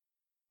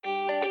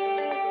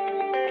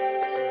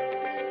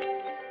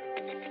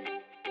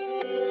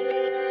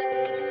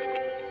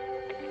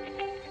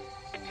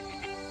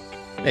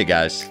Hey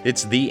guys,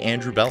 it's the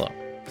Andrew Bello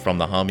from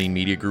the Hameen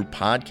Media Group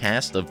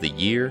Podcast of the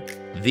Year,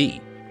 The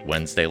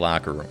Wednesday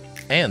Locker Room,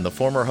 and the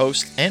former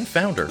host and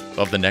founder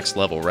of the Next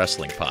Level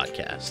Wrestling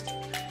Podcast.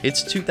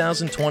 It's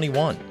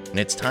 2021, and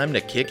it's time to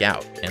kick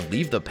out and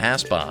leave the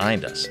past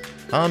behind us.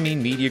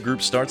 Hameen Media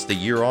Group starts the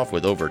year off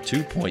with over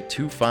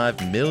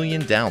 2.25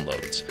 million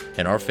downloads,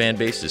 and our fan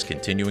base is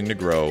continuing to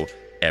grow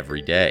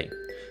every day.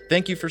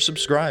 Thank you for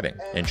subscribing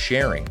and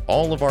sharing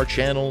all of our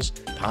channels,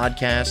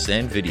 podcasts,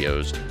 and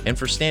videos, and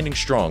for standing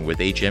strong with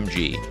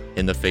HMG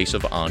in the face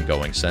of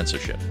ongoing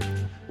censorship.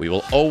 We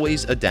will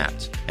always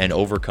adapt and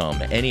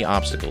overcome any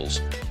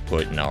obstacles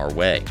put in our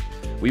way.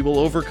 We will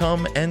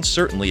overcome and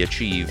certainly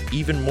achieve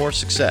even more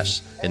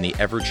success in the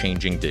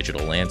ever-changing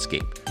digital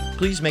landscape.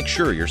 Please make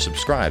sure you're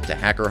subscribed to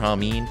Hacker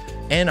Hameen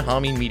and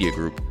Hameen Media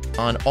Group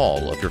on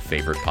all of your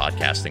favorite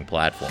podcasting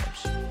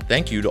platforms.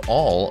 Thank you to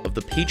all of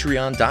the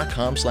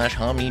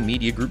patreon.com/Hameen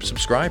Media Group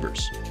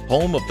subscribers,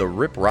 home of the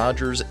Rip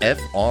Rogers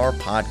FR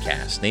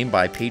podcast, named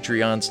by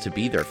Patreons to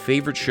be their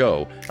favorite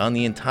show on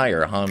the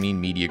entire Hameen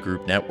Media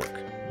Group network.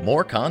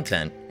 More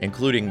content,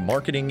 including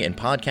marketing and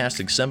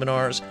podcasting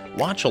seminars,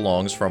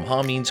 watch-alongs from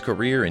Hameen's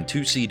career in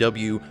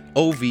 2CW,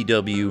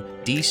 OVW,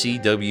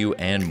 DCW,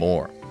 and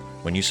more.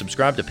 When you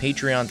subscribe to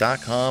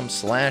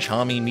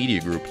patreon.com/Hameen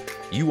Media Group,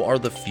 you are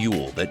the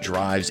fuel that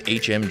drives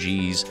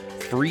HMG's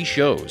free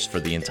shows for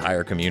the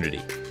entire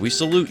community. We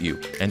salute you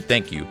and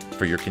thank you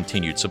for your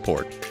continued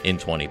support in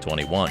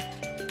 2021.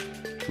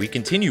 We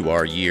continue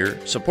our year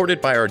supported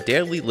by our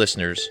daily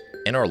listeners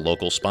and our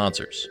local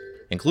sponsors,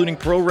 including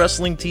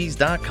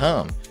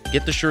ProWrestlingTees.com.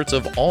 Get the shirts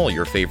of all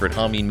your favorite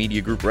Hameen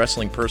Media Group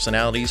wrestling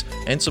personalities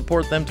and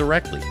support them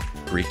directly.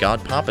 Greek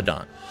God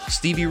Papadon,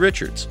 Stevie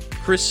Richards,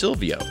 Chris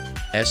Silvio,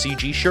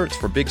 SEG Shirts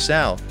for Big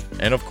Sal,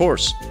 and of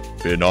course,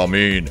 Bin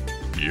Hameen,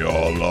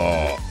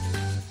 Yalla.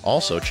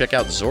 Also, check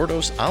out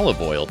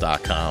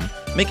ZordosOliveOil.com.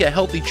 Make a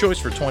healthy choice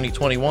for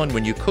 2021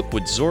 when you cook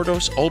with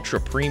Zordos Ultra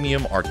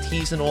Premium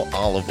Artisanal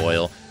Olive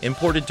Oil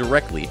imported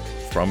directly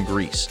from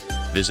Greece.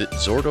 Visit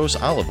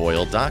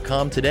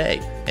ZordosOliveOil.com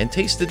today and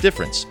taste the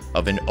difference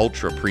of an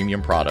ultra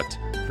premium product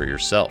for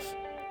yourself.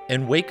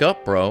 And wake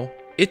up, bro.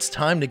 It's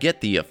time to get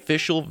the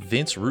official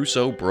Vince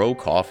Russo Bro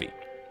Coffee.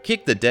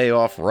 Kick the day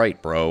off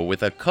right, bro,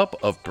 with a cup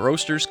of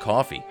Broasters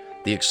Coffee.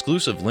 The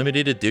exclusive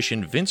limited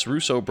edition Vince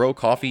Russo Bro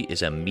Coffee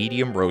is a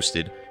medium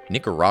roasted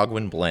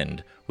Nicaraguan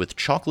blend with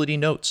chocolatey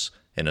notes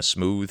and a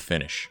smooth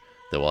finish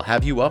that will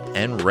have you up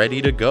and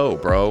ready to go,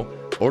 bro.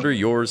 Order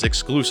yours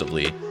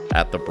exclusively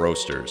at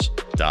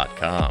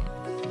thebroasters.com.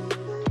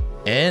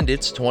 And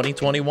it's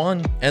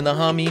 2021, and the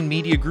Hameen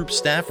Media Group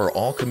staff are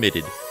all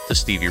committed to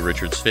Stevie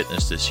Richards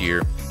Fitness this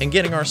year and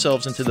getting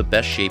ourselves into the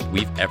best shape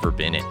we've ever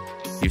been in.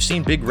 You've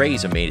seen Big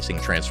Ray's amazing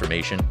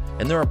transformation,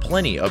 and there are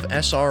plenty of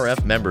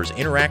SRF members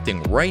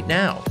interacting right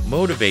now,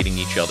 motivating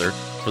each other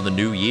for the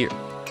new year.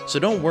 So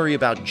don't worry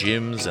about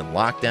gyms and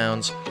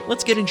lockdowns.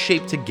 Let's get in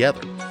shape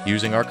together,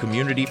 using our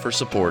community for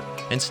support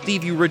and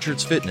Stevie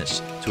Richards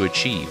Fitness to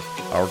achieve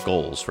our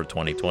goals for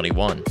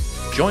 2021.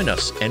 Join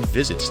us and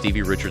visit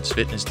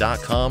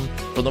StevieRichardsFitness.com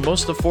for the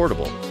most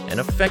affordable and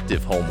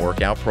effective home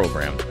workout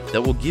program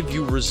that will give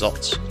you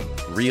results,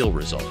 real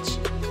results.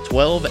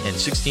 12 and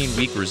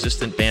 16-week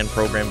resistant band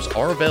programs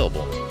are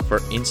available for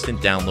instant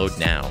download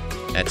now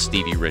at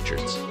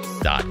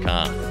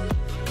StevieRichards.com.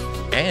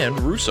 And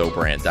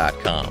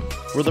RussoBrand.com,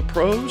 where the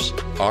pros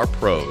are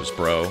pros,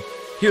 bro.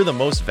 Hear the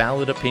most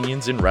valid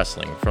opinions in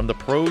wrestling from the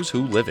pros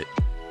who live it.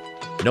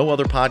 No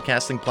other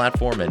podcasting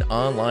platform and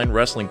online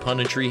wrestling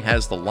punditry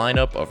has the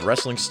lineup of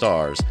wrestling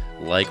stars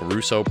like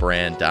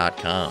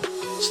RussoBrand.com.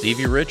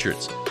 Stevie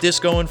Richards,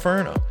 Disco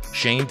Inferno,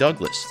 Shane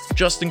Douglas,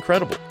 Justin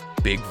Credible,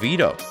 Big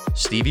Vito,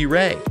 Stevie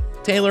Ray,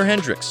 Taylor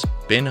Hendricks,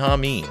 Bin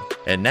Hameen,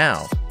 and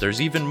now there's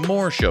even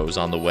more shows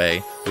on the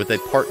way with a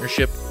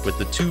partnership with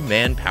the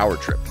two-man Power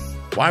Trip.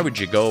 Why would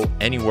you go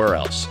anywhere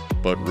else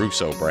but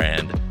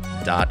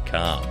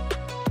RussoBrand.com?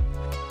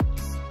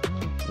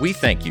 We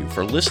thank you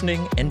for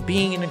listening and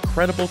being an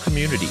incredible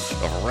community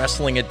of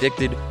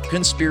wrestling-addicted,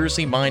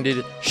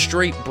 conspiracy-minded,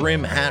 straight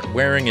brim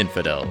hat-wearing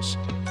infidels.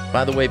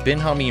 By the way, Bin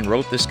Hameen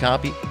wrote this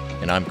copy,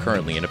 and I'm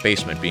currently in a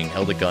basement being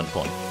held at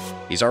gunpoint.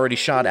 He's already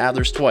shot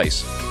Adlers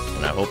twice,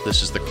 and I hope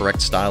this is the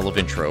correct style of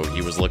intro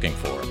he was looking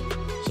for.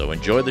 So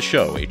enjoy the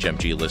show,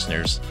 HMG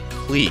listeners.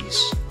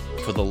 Please,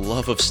 for the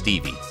love of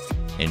Stevie,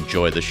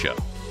 enjoy the show.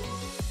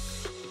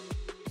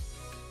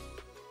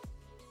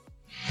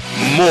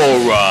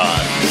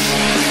 Morons!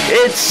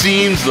 It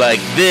seems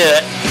like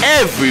they're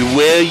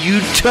everywhere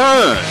you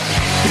turn.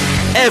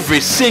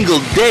 Every single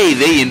day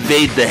they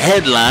invade the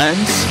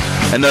headlines.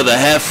 Another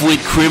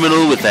half-wit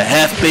criminal with a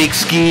half-baked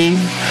scheme.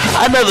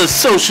 Another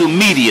social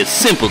media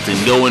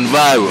simpleton going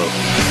viral.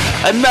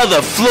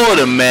 Another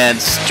Florida man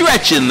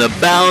stretching the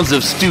bounds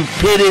of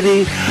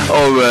stupidity.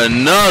 Or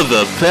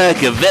another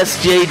pack of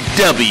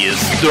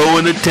SJWs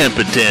throwing a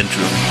temper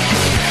tantrum.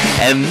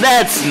 And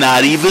that's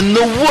not even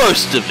the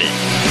worst of it.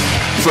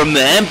 From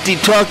the empty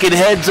talking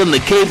heads on the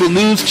cable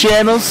news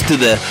channels, to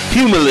the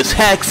humorless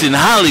hacks in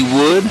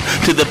Hollywood,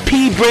 to the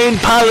pea-brain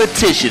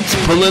politicians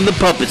pulling the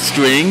puppet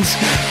strings,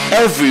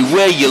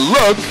 everywhere you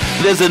look,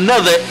 there's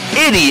another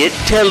idiot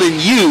telling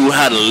you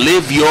how to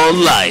live your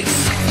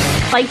life.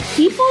 Like,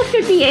 people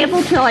should be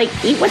able to, like,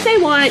 eat what they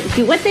want,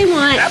 do what they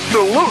want.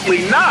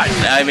 Absolutely not.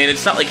 I mean,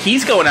 it's not like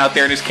he's going out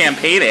there in his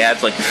campaign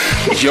ads like,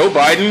 Joe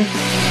Biden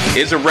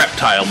is a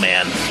reptile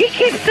man. He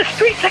keeps the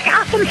streets of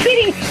Gotham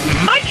City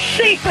much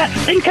safer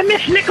than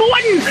Commissioner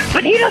Gordon,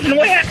 but he doesn't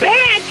wear a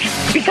badge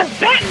because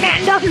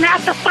Batman doesn't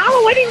have to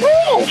follow any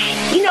rules.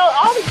 You know,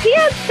 all the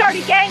kids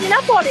started ganging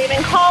up on him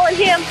and calling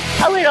him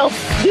a little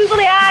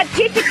googly-eyed,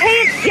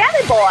 picture-pants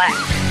jelly boy.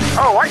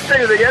 Oh, I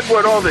say the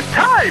N-word all the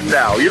time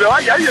now. You know,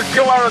 I just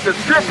go out on the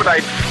strip and I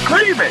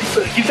scream it.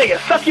 You say a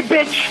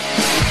succubbitch?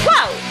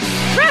 Whoa!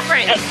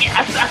 Reverend! A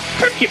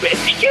succubus.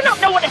 You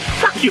don't know what a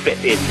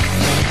succubus is.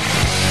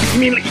 You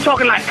mean like you're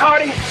talking like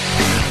Cardi?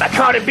 Like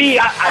Cardi B?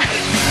 I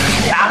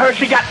heard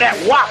she got that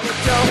wop.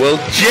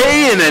 Well,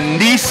 Jay and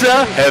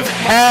Anissa have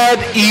had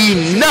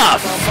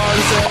enough.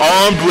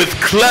 Armed with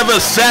clever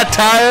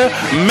satire,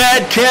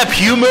 madcap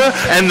humor,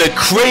 and the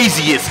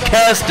craziest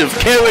cast of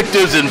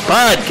characters in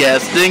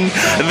podcasting,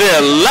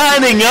 they're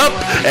lining up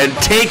and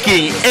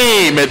taking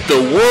aim at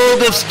the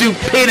world of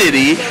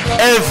stupidity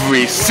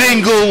every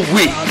single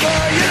week.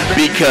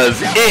 Because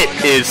it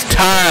is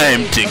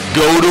time to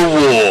go to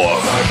war.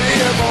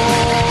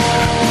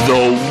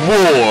 The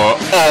War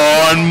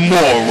on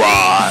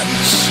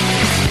Morons.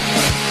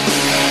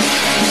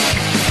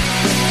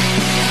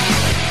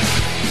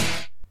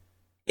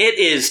 It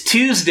is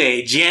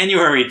Tuesday,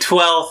 January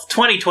 12th,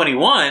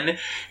 2021,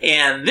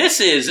 and this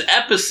is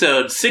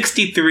episode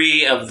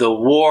 63 of The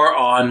War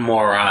on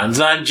Morons.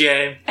 I'm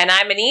Jay. And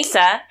I'm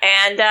Anissa,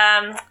 and,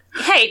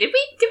 hey, did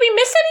we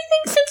miss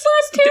anything since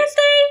last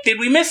Tuesday? Did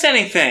we miss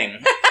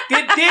anything?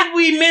 did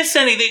we miss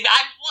anything?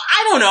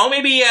 I don't know,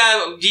 maybe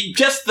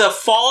just the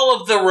fall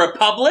of the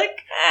Republic?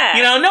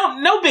 You know,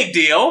 no big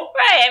deal.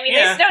 Right, I mean,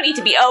 there's no need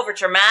to be over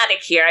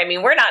dramatic here. I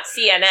mean, we're not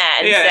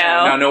CNN,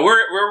 so... No,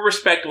 we're a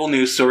respectable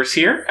news source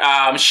here.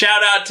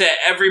 Shout out to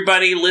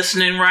everybody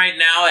listening right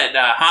now at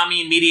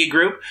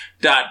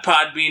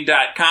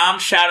HamiMediaGroup.podbean.com.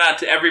 Shout out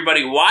to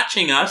everybody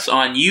watching us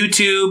on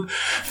YouTube,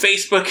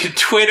 Facebook, and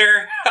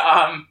Twitter.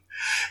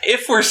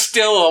 If we're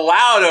still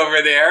allowed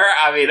over there,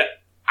 I mean...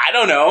 I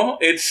don't know.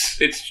 It's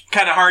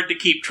kind of hard to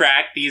keep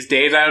track these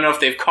days. I don't know if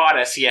they've caught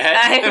us yet.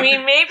 I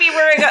mean, maybe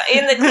we're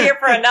in the clear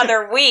for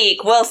another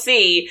week. We'll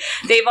see.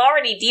 They've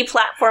already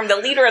deplatformed the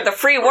leader of the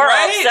free world,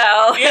 right?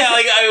 So yeah,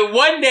 like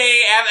one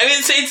day. I mean,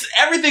 it's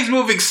everything's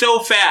moving so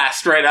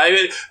fast, right? I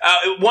mean,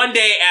 one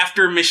day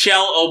after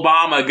Michelle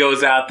Obama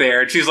goes out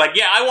there and she's like,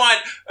 "Yeah, I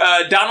want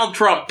Donald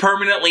Trump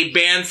permanently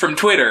banned from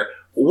Twitter."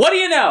 What do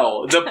you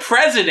know? The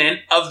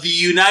President of the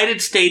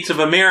United States of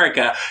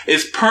America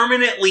is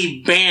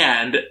permanently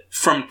banned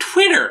from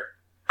Twitter.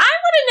 I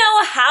want to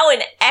know how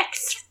an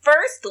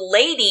ex-first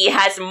lady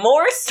has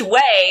more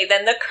sway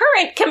than the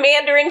current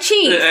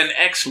commander-in-chief. An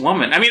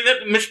ex-woman. I mean,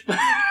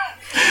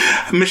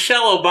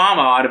 Michelle Obama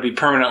ought to be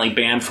permanently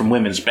banned from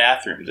women's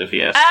bathrooms, if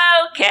you ask.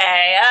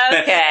 Okay.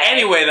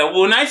 Anyway, though,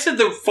 when I said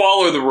the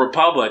fall of the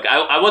Republic,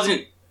 I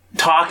wasn't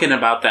talking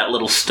about that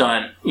little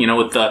stunt, you know,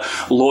 with the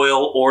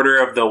Loyal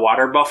Order of the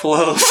Water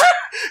Buffaloes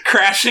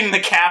crashing the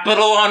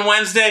Capitol on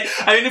Wednesday.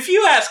 I mean, if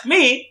you ask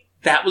me,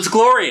 that was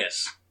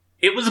glorious.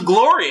 It was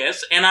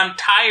glorious, and I'm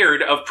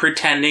tired of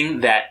pretending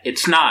that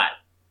it's not.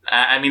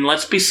 I mean,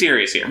 let's be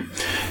serious here.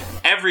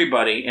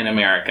 Everybody in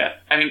America,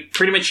 I mean,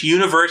 pretty much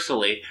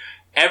universally,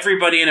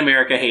 everybody in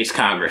America hates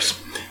Congress.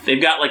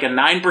 They've got like a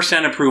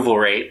 9% approval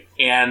rate,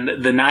 and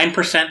the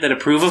 9% that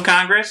approve of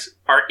Congress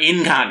are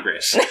in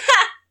Congress.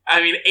 I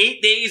mean,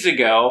 8 days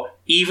ago,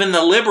 even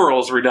the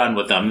liberals were done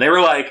with them. They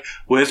were like,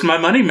 "Where's my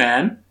money,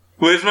 man?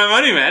 Where's my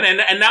money, man?"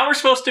 And now we're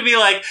supposed to be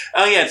like,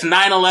 "Oh yeah, it's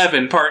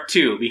 9/11 part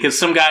 2 because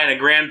some guy in a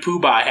Grand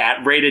Poobah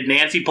hat raided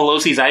Nancy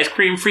Pelosi's ice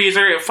cream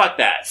freezer." Fuck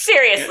that.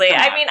 Seriously.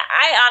 I mean,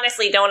 I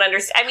honestly don't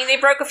understand. I mean, they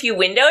broke a few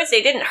windows.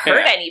 They didn't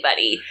hurt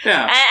anybody.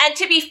 Yeah. And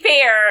to be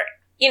fair,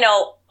 you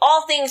know,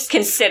 all things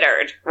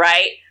considered,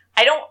 right?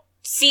 I don't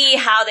see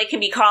how they can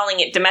be calling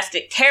it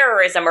domestic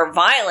terrorism or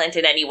violent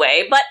in any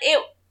way, but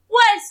it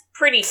was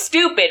pretty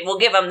stupid. We'll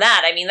give them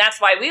that. I mean, that's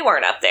why we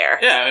weren't up there.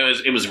 Yeah,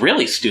 it was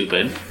really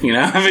stupid, you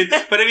know? I mean,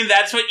 but I mean,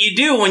 that's what you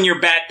do when you're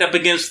backed up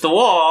against the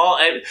wall.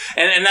 And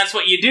that's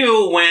what you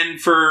do when,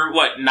 for,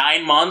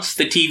 9 months,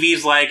 the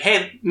TV's like,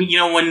 hey, you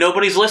know, when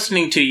nobody's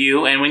listening to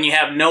you and when you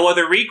have no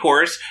other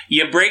recourse,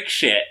 you break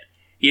shit.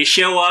 You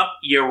show up,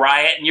 you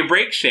riot, and you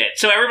break shit.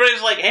 So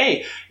everybody's like,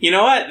 hey, you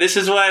know what? This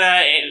is what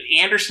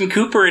Anderson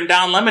Cooper and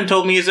Don Lemon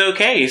told me is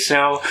okay.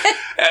 So,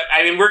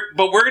 I mean, we're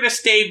going to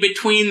stay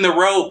between the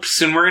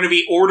ropes, and we're going to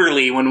be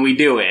orderly when we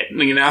do it,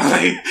 you know?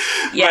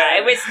 Yeah,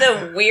 it was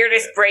the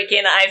weirdest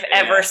break-in I've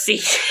ever seen.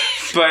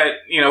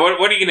 But, you know,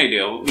 what are you going to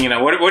do? You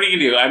know, what are you going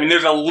to do? I mean,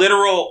 there's a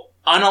literal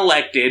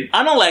unelected,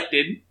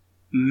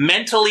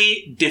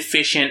 mentally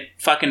deficient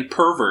fucking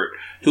pervert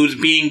who's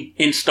being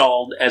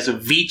installed as a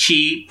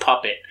Vichy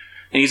puppet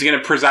and he's going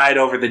to preside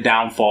over the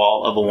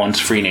downfall of a once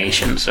free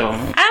nation. So, I mean,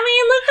 look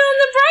on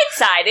the bright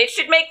side. It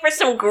should make for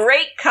some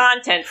great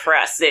content for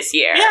us this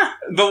year. yeah,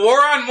 the war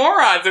on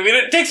morons. I mean,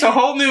 it takes a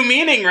whole new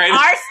meaning, right? Our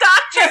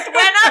stock just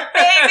went up,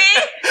 baby!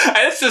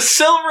 It's the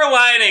silver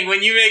lining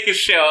when you make a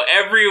show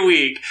every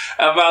week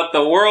about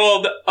the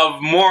world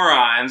of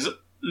morons.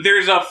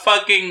 There's a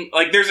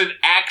there's an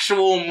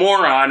actual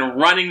moron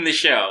running the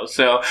show.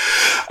 So,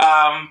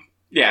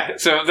 yeah,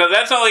 so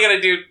that's all I gotta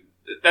do.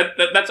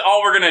 That's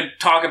all we're gonna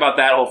talk about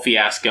that whole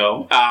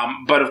fiasco.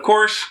 But of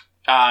course,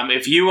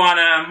 if you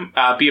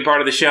wanna be a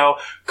part of the show,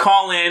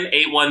 call in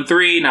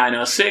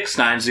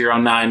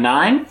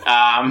 813-906-9099.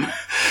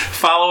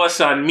 Follow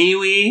us on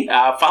MeWe.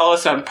 Follow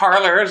us on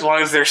Parler as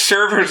long as their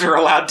servers are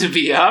allowed to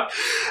be up.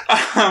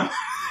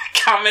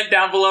 Comment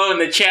down below in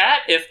the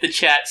chat if the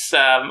chat's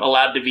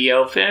allowed to be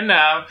open,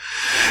 or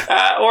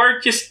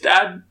just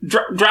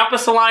drop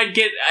us a line.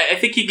 I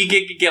think you could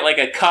get like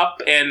a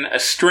cup and a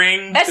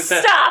string.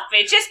 Stop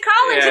it! Just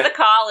call into the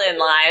call-in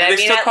line. Do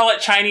they still call it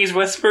Chinese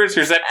whispers,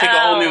 or does that take a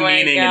whole new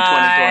meaning in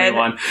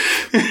 2021?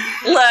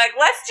 Look,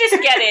 let's just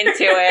get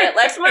into it.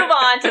 Let's move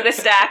on to the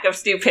stack of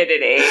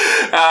stupidity.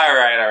 All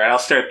right. I'll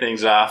start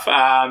things off.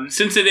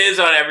 Since it is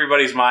on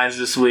everybody's minds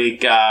this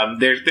week,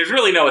 there's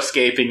really no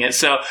escaping it.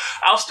 So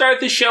I'll start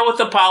the show with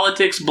the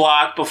politics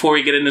block before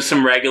we get into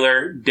some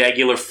regular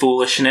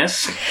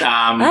foolishness.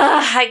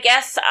 I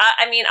guess,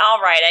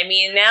 all right. I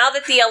mean, now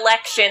that the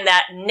election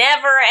that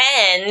never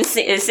ends,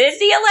 is this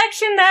the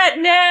election that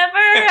never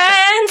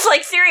ends?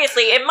 Like,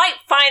 seriously, it might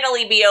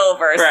finally be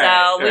over,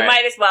 so we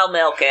might as well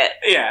milk it.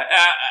 Yeah,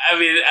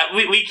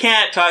 we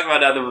can't talk about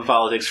nothing but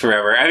politics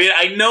forever. I mean,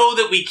 I know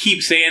that we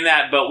keep saying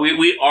that, but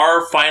we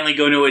are finally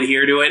going to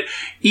adhere to it,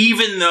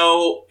 even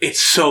though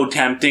it's so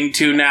tempting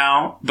to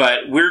now.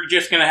 But we're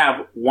just going to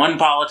have one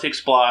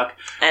politics block.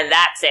 And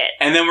that's it.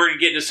 And then we're going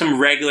to get into some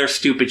regular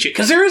stupid shit.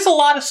 Because there is a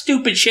lot of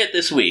stupid shit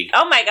this week.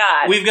 Oh my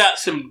god. We've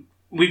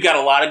got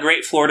a lot of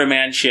great Florida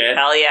man shit.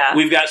 Hell yeah.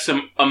 We've got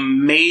some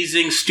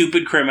amazing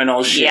stupid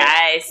criminal shit.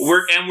 Yes.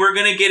 We're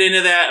going to get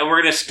into that, and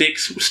we're going to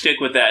stick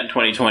with that in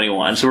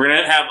 2021. So we're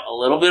going to have a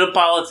little bit of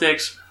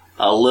politics,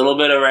 a little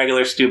bit of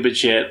regular stupid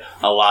shit,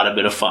 a lot of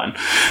bit of fun.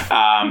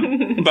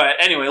 But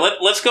anyway,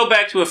 let's go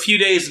back to a few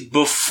days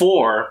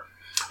before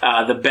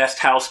the best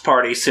house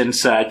party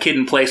since Kid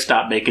and Play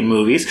stopped making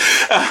movies,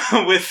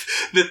 with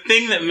the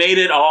thing that made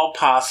it all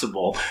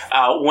possible.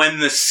 When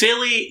the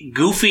silly,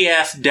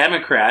 goofy-ass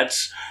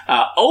Democrats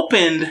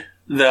opened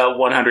the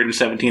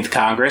 117th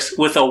Congress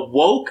with a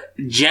woke,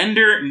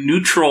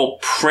 gender-neutral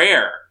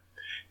prayer,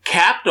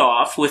 capped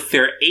off with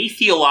their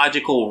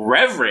atheological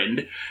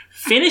reverend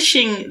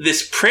finishing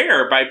this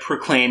prayer by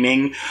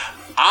proclaiming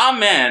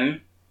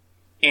Amen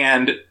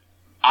and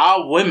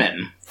Ah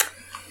women.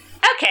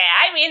 Okay,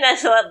 I mean,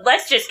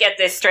 let's just get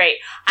this straight.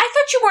 I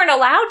thought you weren't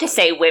allowed to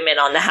say women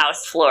on the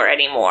House floor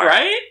anymore.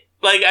 Right?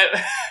 Like,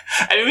 I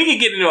mean, we could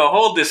get into a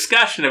whole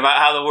discussion about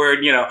how the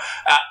word,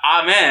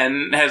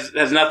 amen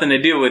has nothing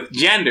to do with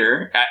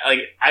gender.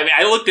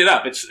 I looked it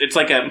up. It's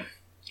like a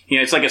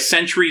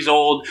centuries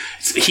old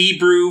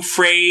Hebrew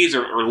phrase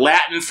or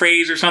Latin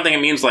phrase or something. It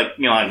means like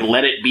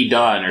let it be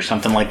done or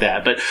something like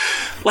that. But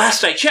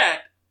last I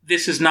checked,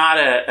 this is not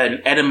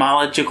an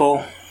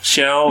etymological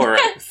show or a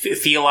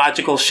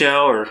theological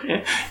show or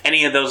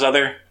any of those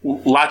other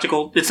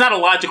logical. It's not a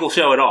logical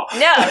show at all.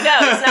 No, it's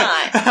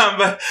not.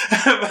 But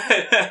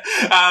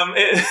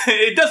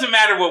it doesn't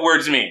matter what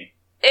words mean.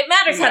 It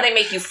matters how they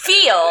make you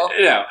feel.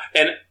 No,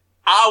 and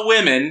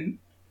women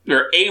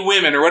or a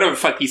women or whatever the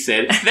fuck he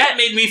said, that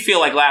made me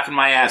feel like laughing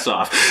my ass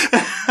off. Fair.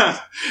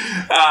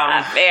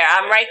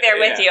 I'm right there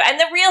with you. And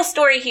the real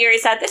story here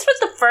is that this was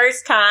the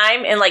first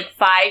time in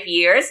 5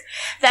 years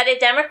that a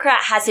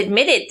Democrat has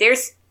admitted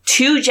there's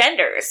two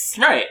genders.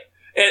 Right.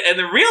 And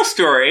the real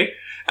story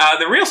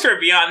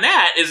beyond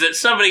that is that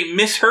somebody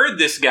misheard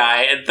this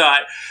guy and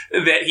thought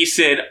that he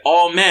said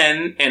all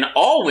men and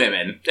all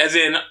women, as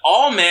in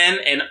all men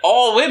and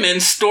all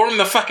women storm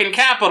the fucking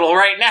Capitol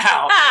right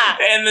now.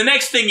 And the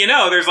next thing you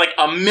know, there's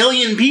 1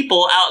 million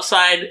people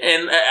outside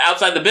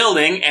the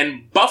building,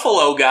 and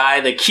Buffalo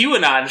Guy, the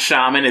QAnon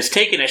shaman, is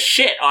taking a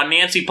shit on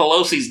Nancy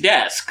Pelosi's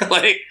desk.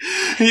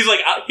 He's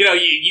like,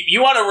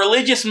 you want a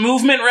religious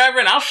movement,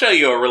 Reverend? I'll show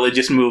you a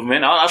religious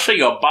movement. I'll show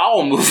you a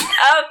bowel movement.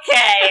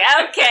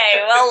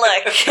 Okay. Well,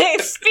 look,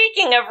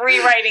 speaking of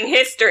rewriting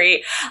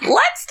history,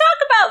 let's talk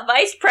about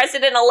Vice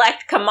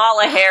President-elect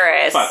Kamala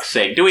Harris. Fuck's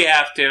sake, do we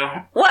have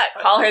to? What,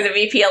 call her the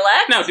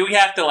VP-elect? No, do we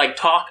have to,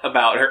 talk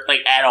about her,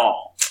 at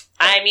all?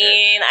 I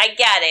mean, I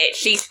get it.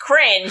 She's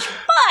cringe,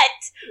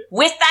 but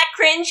with that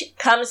cringe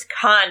comes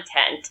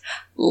content.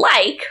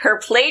 Like her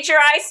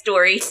plagiarized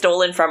story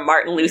stolen from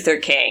Martin Luther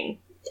King.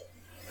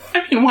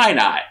 I mean, why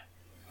not?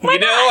 Why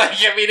not?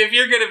 If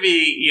you're going to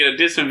be,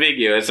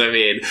 disambiguous,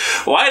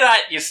 why not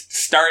just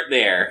start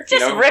there?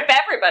 Just rip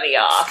everybody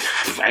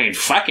off. I mean,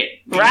 fuck it.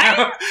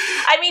 Right?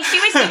 She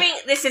was giving,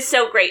 this is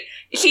so great.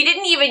 She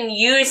didn't even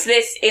use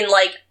this in,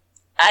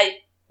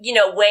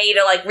 way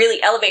to, like,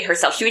 really elevate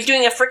herself. She was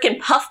doing a freaking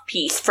puff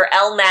piece for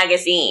Elle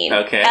magazine.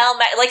 Okay.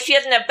 Like, she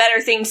doesn't have better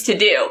things to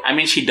do. I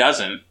mean, she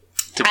doesn't,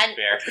 to be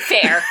fair.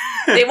 Fair.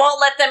 They won't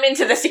let them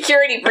into the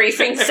security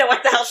briefing, so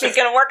what the hell she's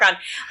going to work on?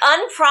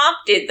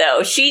 Unprompted,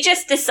 though, she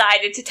just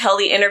decided to tell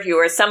the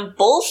interviewer some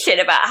bullshit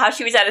about how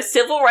she was at a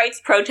civil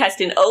rights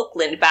protest in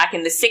Oakland back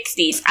in the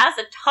 60s as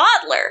a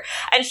toddler,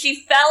 and she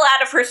fell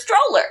out of her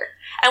stroller.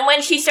 And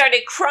when she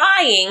started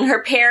crying,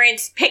 her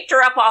parents picked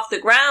her up off the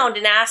ground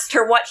and asked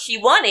her what she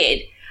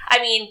wanted. I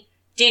mean,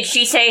 did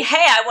she say,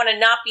 hey, I want to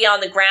not be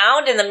on the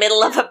ground in the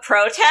middle of a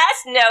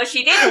protest? No,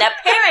 she didn't.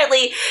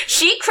 Apparently,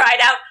 she cried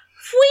out,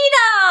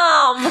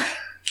 freedom!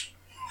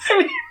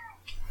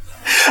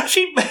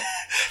 She'd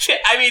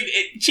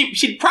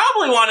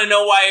probably want to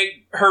know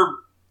why her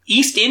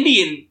East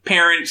Indian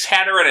parents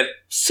had her at a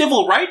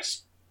civil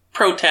rights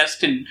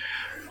protest in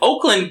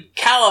Oakland,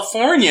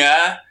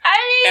 California,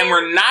 and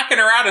we're knocking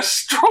her out a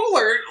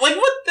stroller. Like,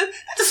 what? That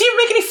doesn't even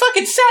make any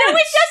fucking sense. No,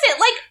 it doesn't.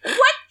 Like,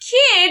 what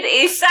kid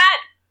is that?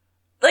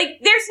 Like,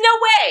 there's no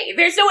way.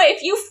 There's no way.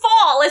 If you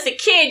fall as a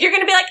kid, you're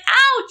going to be like,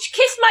 ouch,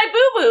 kiss my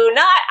boo-boo,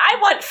 not, I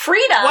want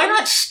freedom.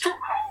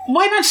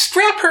 Why not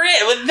strap her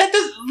in? That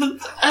does...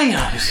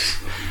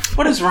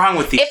 What is wrong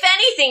with these? If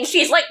anything,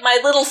 she's like my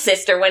little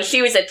sister when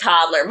she was a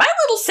toddler. My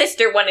little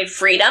sister wanted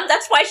freedom.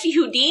 That's why she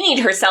Houdini'd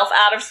herself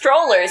out of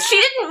strollers. She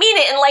didn't mean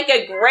it in like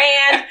a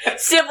grand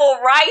civil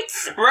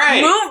rights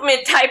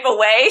movement type of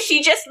way.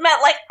 She just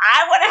meant like,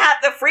 I want to have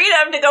the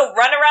freedom to go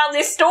run around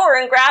this store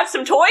and grab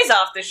some toys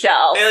off the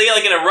shelf.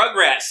 Like in a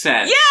Rugrats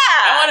sense.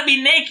 Yeah! I want to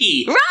be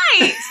naked.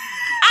 Right!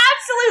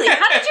 Absolutely.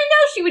 How did you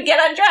know she would get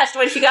undressed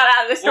when she got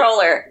out of the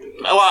stroller?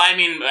 Well, I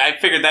mean, I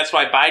figured that's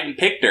why Biden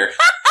picked her.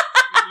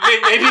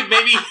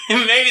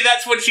 Maybe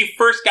that's when she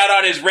first got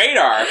on his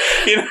radar.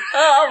 You know?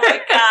 Oh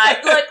my God!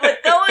 Look,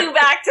 going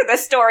back to the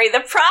story, the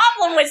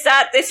problem was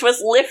that this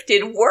was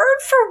lifted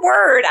word for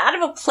word out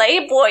of a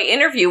Playboy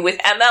interview with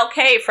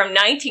MLK from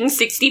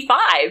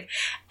 1965.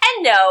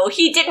 And no,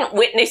 he didn't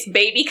witness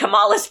baby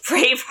Kamala's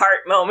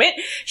Braveheart moment.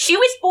 She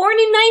was born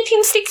in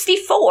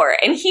 1964,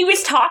 and he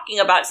was talking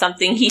about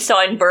something he saw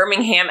in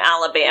Birmingham,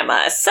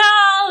 Alabama. So,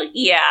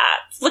 yeah,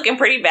 it's looking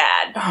pretty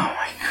bad. Oh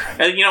my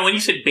God. You know, when you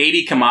said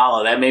baby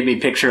Kamala, that made me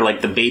picture, like,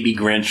 the baby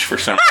Grinch for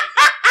some reason.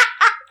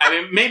 I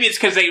mean, maybe it's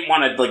because they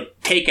want to, like,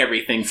 take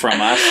everything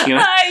from us, you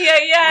know?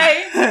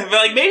 But,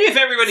 like, maybe if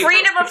everybody...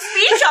 Freedom of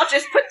speech, I'll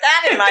just put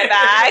that in my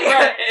bag.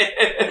 Right.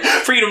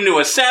 Freedom to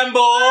assemble.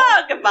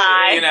 Oh,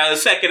 goodbye. You know, the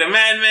Second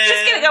Amendment.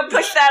 Just gonna go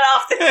push that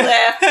off the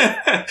cliff.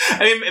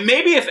 I mean,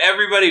 maybe if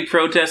everybody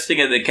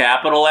protesting at the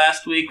Capitol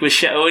last week was...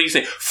 what do you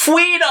say?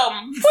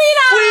 Freedom!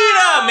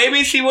 Freedom!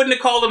 Maybe she wouldn't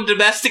have called them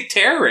domestic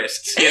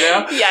terrorists, you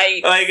know?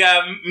 Yikes. Like,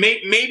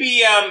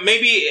 maybe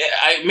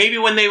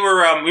when they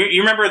were...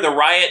 you remember the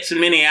riots in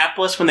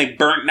Minneapolis when they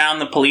burnt down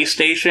the police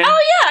station? Oh,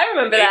 yeah, I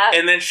remember that.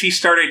 And then she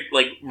started,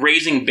 like,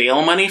 raising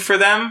bail money for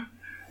them.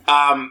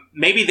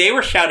 Maybe they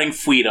were shouting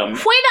freedom.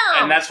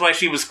 Freedom! And that's why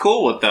she was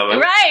cool with them.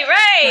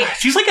 Right.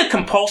 She's like a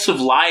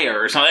compulsive liar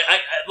or something.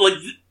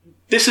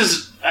 This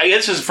is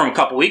from a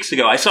couple weeks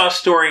ago. I saw a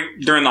story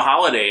during the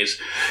holidays.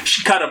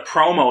 She cut a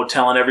promo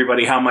telling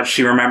everybody how much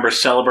she remembers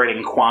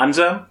celebrating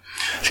Kwanzaa.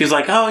 She's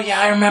like, oh yeah,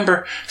 I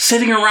remember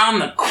sitting around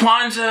the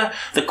Kwanzaa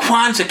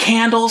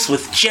candles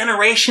with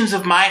generations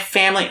of my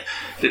family.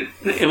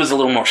 It was a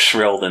little more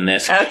shrill than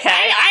this. Okay.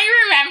 I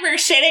remember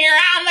sitting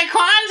around the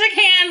Kwanzaa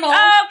candles.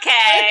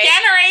 Okay. With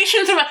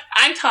generations of...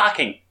 I'm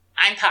talking.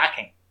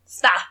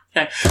 Stop.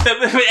 But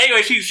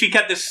anyway, she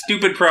cut this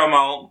stupid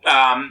promo,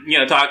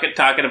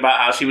 talking about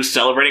how she was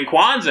celebrating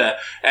Kwanzaa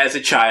as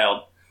a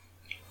child.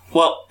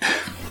 Well,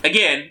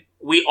 again,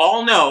 we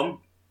all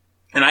know,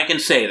 and I can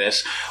say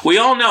this, we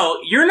all know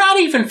you're not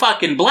even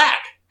fucking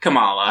black,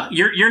 Kamala.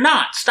 You're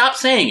not. Stop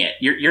saying it.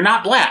 You're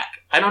not black.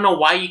 I don't know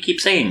why you keep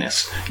saying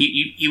this.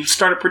 You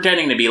started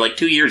pretending to be like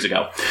 2 years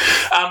ago.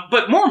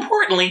 But more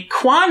importantly,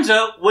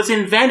 Kwanzaa was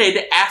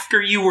invented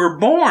after you were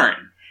born.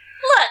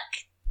 Look,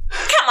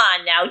 come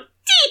on now.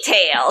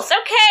 Details,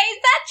 okay?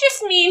 That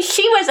just means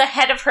she was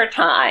ahead of her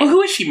time. Well,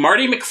 who is she,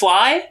 Marty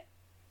McFly?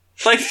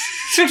 Like,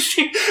 this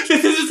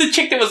is the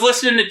chick that was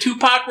listening to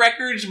Tupac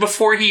records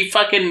before he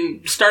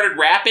fucking started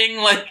rapping?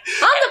 Like,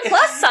 on the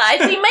plus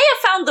side, we may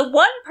have found the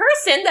one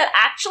person that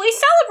actually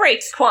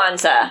celebrates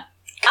Kwanzaa.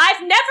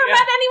 I've never met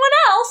anyone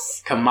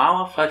else.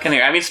 Kamala fucking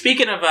Harris. I mean,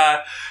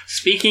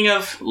 speaking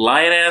of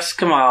lion-ass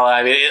Kamala,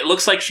 I mean, it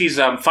looks like she's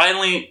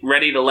finally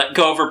ready to let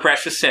go of her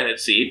precious Senate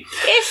seat.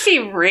 Is she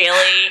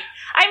really?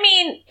 I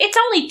mean, it's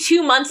only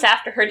 2 months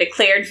after her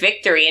declared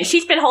victory, and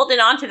she's been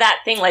holding on to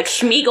that thing like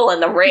Schmeagol in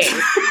the ring.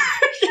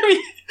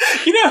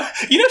 You know,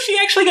 she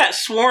actually got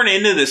sworn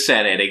into the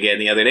Senate again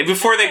the other day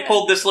before they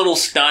pulled this little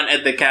stunt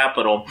at the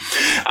Capitol.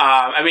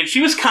 I mean,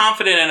 she was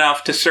confident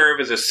enough to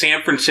serve as a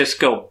San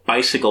Francisco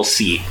bicycle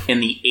seat in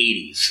the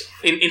 80s.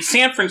 In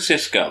San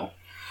Francisco.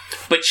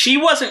 But she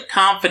wasn't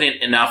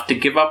confident enough to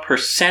give up her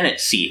Senate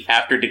seat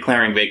after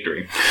declaring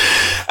victory.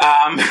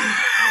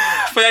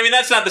 But I mean,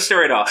 that's not the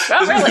story at all.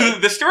 Oh, really?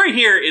 The story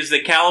here is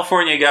that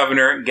California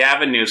Governor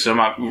Gavin Newsom,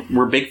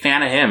 we're a big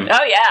fan of him.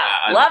 Oh,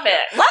 yeah. Love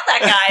it. Love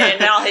that guy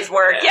and all his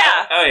work.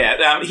 Yeah. Oh,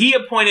 yeah. He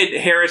appointed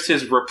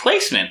Harris's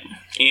replacement,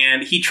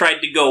 and he tried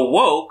to go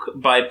woke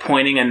by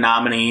appointing a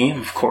nominee,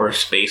 of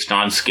course, based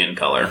on skin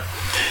color.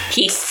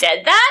 He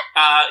said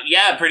that?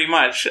 Yeah, pretty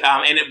much.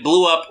 And it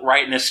blew up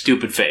right in his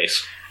stupid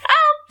face.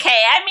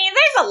 Okay, I mean,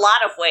 there's a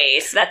lot of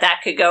ways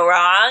that could go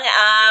wrong.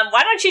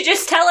 Why don't you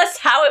just tell us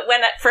how it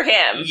went for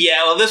him?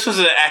 Yeah, well, this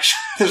was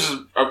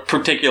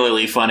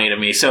particularly funny to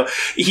me. So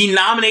he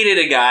nominated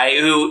a guy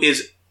who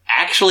is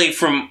actually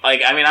from,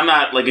 like, I mean, I'm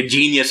not like a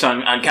genius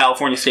on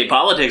California state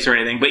politics or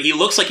anything, but he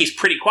looks like he's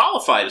pretty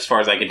qualified as far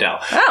as I can tell.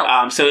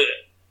 Oh. So,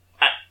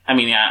 I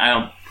mean,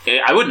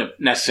 I wouldn't have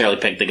necessarily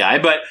picked the guy,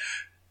 but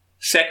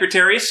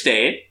Secretary of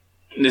State.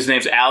 His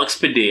name's Alex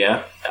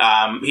Padilla.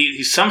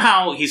 He's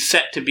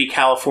set to be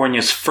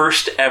California's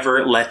first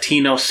ever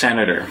Latino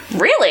senator.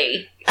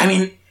 Really? I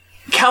mean,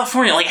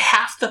 California, like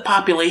half the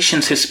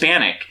population's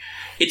Hispanic.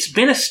 It's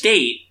been a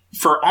state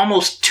for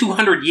almost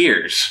 200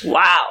 years.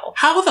 Wow.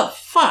 How the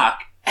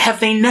fuck have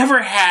they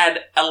never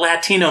had a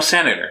Latino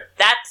senator?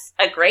 That's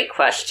a great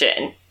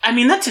question. I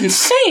mean, that's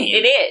insane.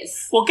 It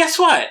is. Well, guess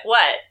what?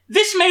 What?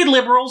 This made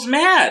liberals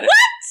mad. What?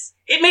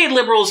 It made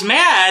liberals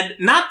mad,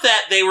 not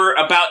that they were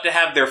about to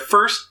have their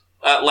first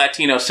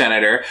Latino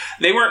senator.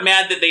 They weren't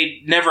mad that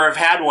they never have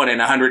had one in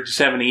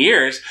 170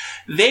 years.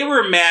 They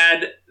were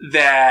mad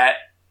that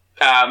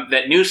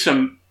that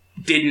Newsom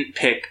didn't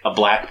pick a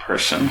black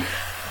person.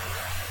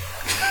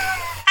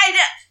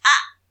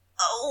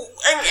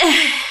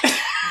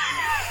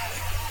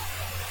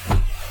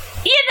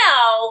 You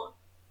know,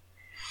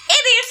 it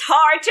is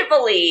hard to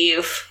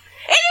believe.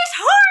 It is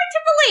hard to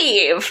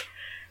believe.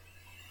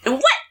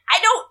 What? I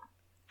don't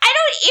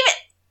even...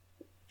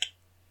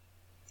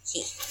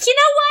 You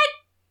know what?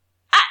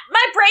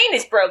 My brain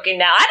is broken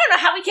now. I don't know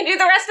how we can do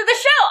the rest of the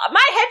show.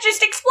 My head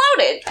just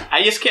exploded.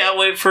 I just can't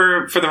wait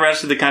for the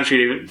rest of the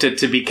country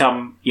to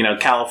become, you know,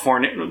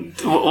 California.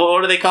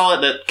 What do they call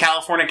it? The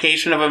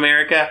Californication of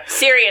America?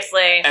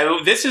 Seriously.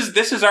 This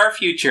is our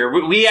future.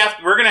 We're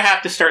going to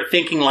have to start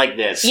thinking like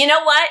this. You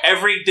know what?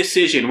 Every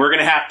decision, we're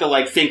going to have to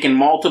like think in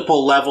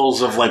multiple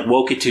levels of like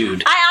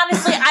wokeitude. I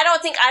honestly, I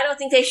don't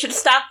think they should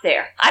stop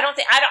there. I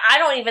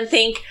don't even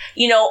think,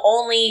 you know,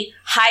 only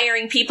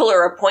hiring people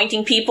or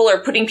appointing people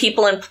or putting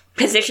people in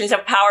positions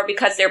of power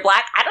because they're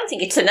black. I don't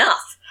think it's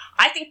enough.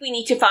 I think we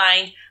need to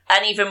find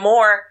an even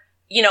more,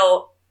 you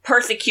know,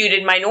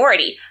 persecuted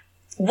minority.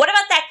 What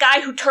about that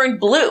guy who turned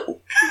blue?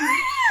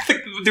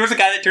 There was a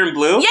guy that turned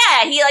blue?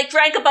 Yeah, he like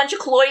drank a bunch of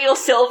colloidal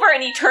silver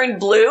and he turned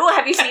blue.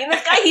 Have you seen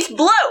this guy? He's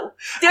blue.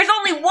 There's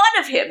only one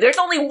of him. There's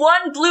only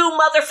one blue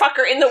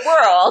motherfucker in the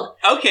world.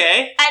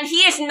 Okay. And he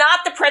is not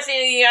the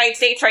president of the United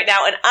States right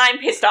now, and I'm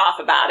pissed off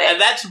about it.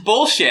 And that's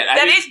bullshit.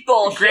 That is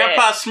bullshit.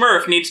 Grandpa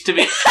Smurf needs to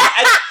be...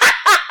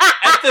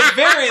 At the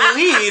very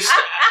least,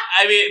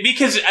 I mean,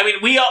 because, I mean,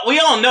 we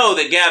all know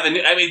that Gavin...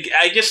 I mean,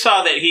 I just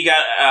saw that he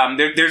got...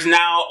 there's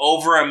now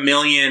over 1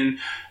 million...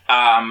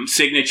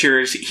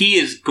 signatures. He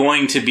is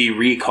going to be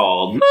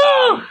recalled.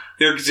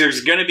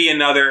 There's going to be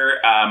another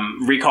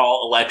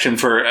recall election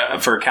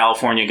for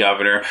California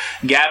governor.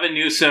 Gavin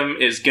Newsom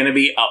is going to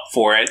be up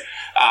for it.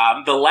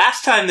 The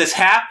last time this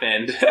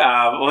happened,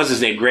 what was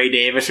his name? Gray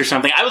Davis or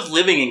something? I was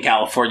living in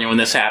California when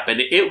this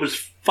happened. It was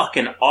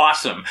fucking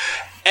awesome.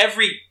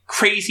 Every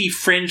crazy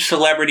fringe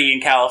celebrity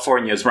in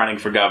California is running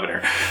for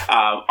governor.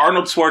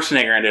 Arnold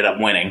Schwarzenegger ended up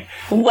winning.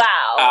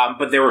 Wow.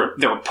 But there were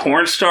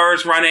porn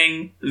stars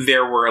running.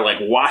 There were like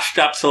washed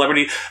up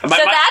celebrities.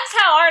 That's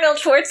how Arnold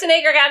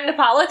Schwarzenegger got into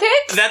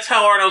politics? That's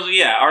how Arnold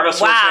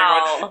Schwarzenegger.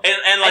 Wow.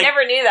 And like, I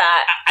never knew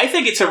that. I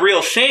think it's a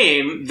real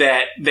shame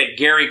that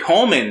Gary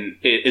Coleman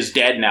is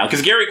dead now,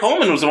 because Gary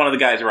Coleman was one of the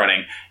guys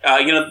running.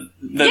 You know,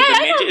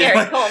 I know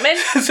Gary Coleman.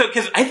 So,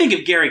 because I think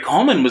if Gary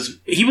Coleman was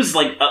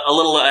like a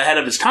little ahead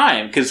of his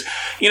time, because,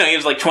 you know, he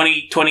was like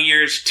 20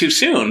 years too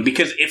soon.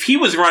 Because if he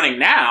was running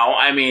now,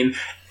 I mean,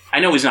 I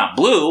know he's not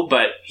blue,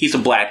 but he's a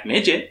black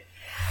midget.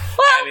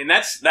 Well, I mean,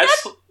 that's 2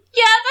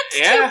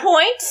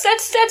 points.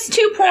 That's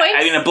 2 points.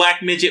 I mean, a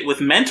black midget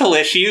with mental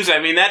issues. I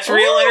mean, that's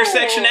real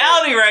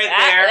intersectionality right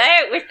there.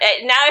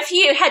 Now, if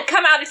he had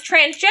come out as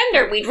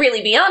transgender, we'd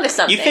really be onto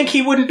something. You think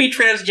he wouldn't be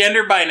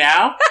transgender by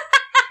now?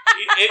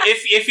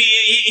 if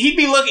he'd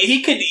be looking,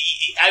 he could.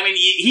 I mean,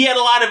 he had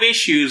a lot of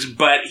issues,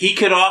 but he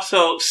could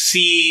also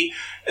see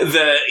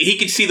the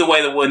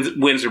way the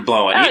winds are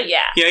blowing. Oh, yeah.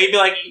 You know, he'd be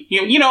like,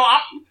 you know,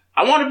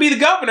 I want to be the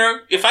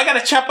governor. If I got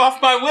to chop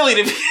off my willy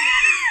to be. Okay.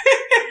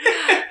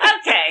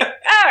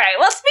 All right.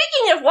 Well,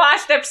 speaking of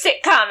washed-up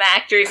sitcom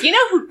actors, you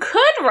know who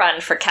could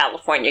run for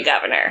California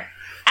governor?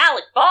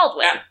 Alec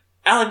Baldwin.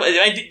 All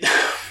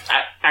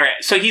right,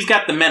 so he's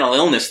got the mental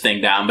illness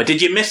thing down, but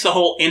did you miss the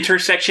whole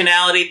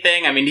intersectionality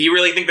thing? I mean, do you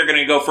really think they're going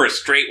to go for a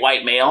straight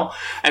white male?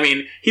 I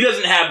mean, he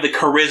doesn't have the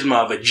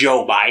charisma of a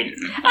Joe Biden.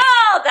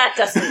 Oh, Well, that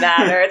doesn't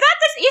matter.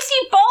 You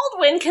see,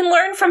 Baldwin can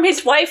learn from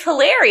his wife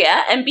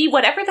Hilaria and be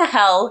whatever the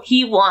hell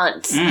he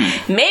wants.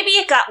 Maybe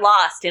it got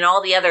lost in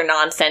all the other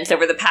nonsense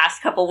over the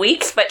past couple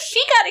weeks, but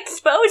she got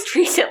exposed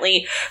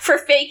recently for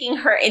faking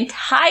her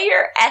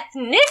entire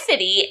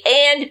ethnicity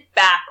and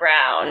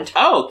background.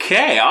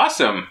 Okay,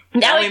 awesome.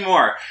 Tell me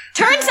more.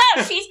 Turns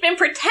out she's been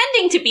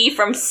pretending to be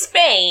from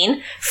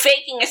Spain,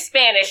 faking a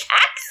Spanish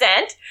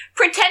accent,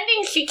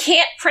 pretending she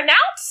can't pronounce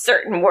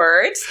certain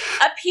words,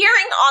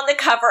 appearing on the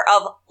cover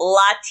of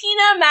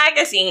Latina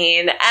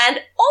magazine and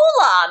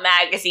Hola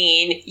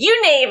magazine.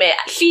 You name it,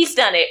 she's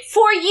done it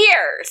for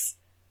years.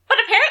 But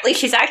apparently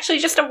she's actually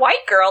just a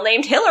white girl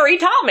named Hillary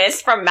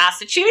Thomas from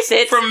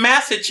Massachusetts. From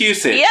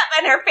Massachusetts? Yep,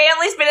 and her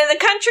family's been in the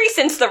country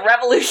since the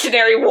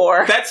Revolutionary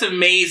War. That's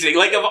amazing.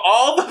 Like, of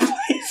all the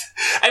places...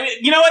 I mean,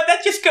 you know what?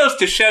 That just goes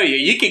to show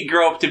you could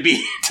grow up to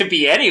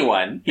be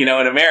anyone, in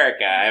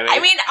America. I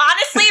mean,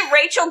 honestly,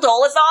 Rachel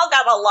Dolezal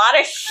got a lot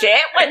of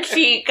shit when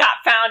she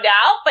got found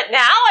out, but now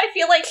I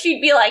feel like she'd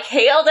be,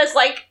 hailed as,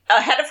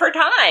 ahead of her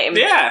time.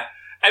 Yeah.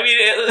 I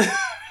mean...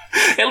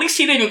 At least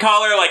he didn't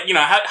call her,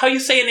 how you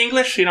say in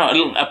English?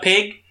 A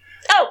pig?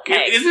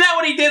 Okay. Isn't that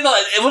what he did?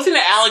 Wasn't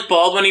it Alec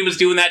Baldwin he was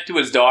doing that to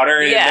his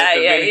daughter? Yeah.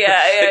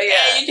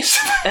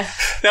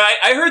 No,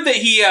 I heard that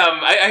he,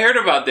 I heard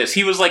about this.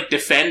 He was,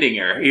 defending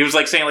her. He was,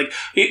 saying,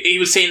 he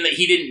was saying that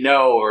he didn't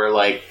know, or,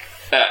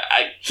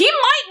 He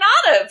might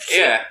not have.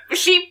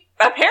 She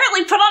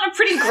apparently put on a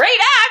pretty great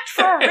act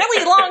for a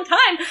really long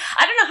time.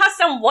 I don't know how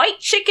some white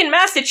chick in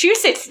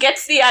Massachusetts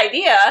gets the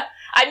idea.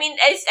 I mean,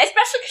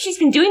 especially because she's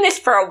been doing this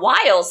for a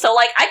while, so,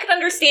 I could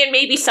understand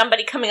maybe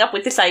somebody coming up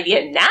with this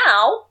idea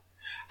now,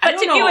 but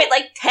to do it,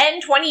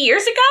 10, 20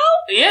 years ago?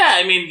 Yeah,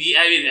 I mean,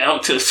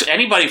 to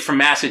anybody from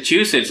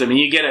Massachusetts, I mean,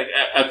 you get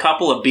a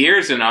couple of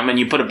beers in them and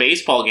you put a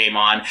baseball game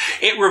on,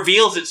 it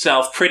reveals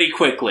itself pretty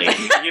quickly.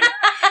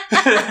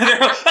 They're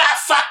like,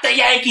 fuck the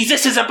Yankees,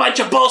 this is a bunch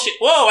of bullshit.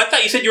 Whoa, I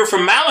thought you said you were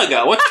from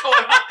Malaga. What's going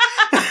on?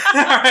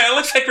 All right, it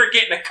looks like we're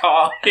getting a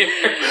call here.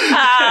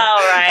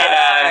 All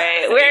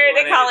right. Where are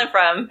they calling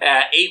from?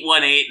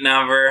 818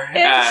 number.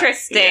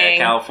 Interesting.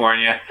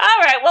 California. All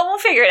right, well, we'll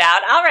figure it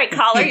out. All right,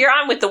 caller, you're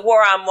on with the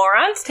War on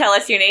Morons. Tell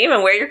us your name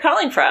and where you're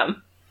calling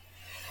from.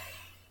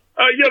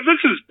 This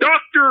is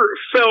Dr.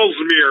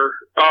 Felsmere.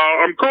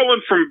 I'm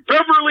calling from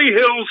Beverly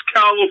Hills,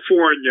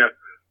 California.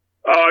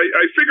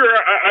 I figure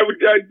I would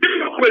give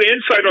you a bit of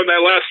insight on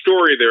that last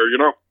story there,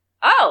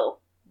 Oh,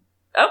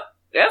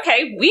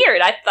 okay, weird.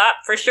 I thought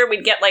for sure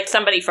we'd get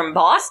somebody from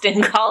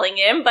Boston calling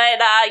in, but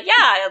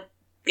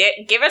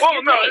give us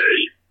your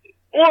take.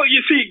 Well,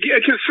 you see,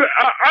 because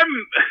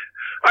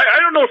I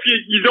don't know if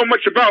you know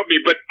much about me,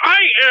 but I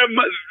am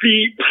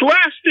the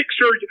plastic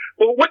surgeon.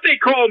 Well, what they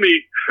call me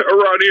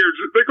around here is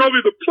they call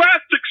me the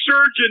plastic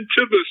surgeon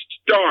to the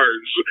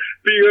stars,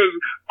 because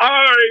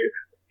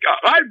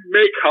I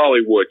make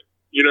Hollywood.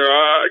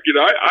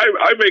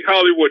 I make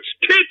Hollywood's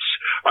tits.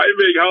 I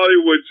make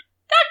Hollywood's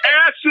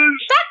asses.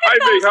 I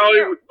make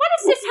Hollywood. What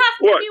does this have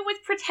to do with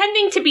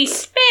pretending to be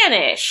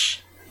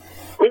Spanish?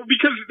 Well,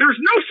 because there's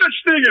no such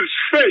thing as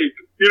fake,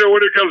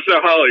 when it comes to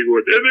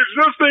Hollywood. And there's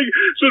no such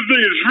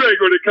thing as fake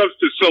when it comes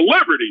to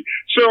celebrity.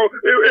 So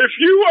if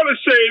you want to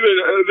say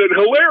that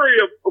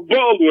Hilaria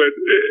Baldwin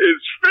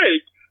is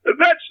fake,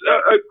 that's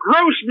a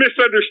gross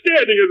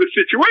misunderstanding of the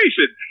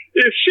situation.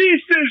 If she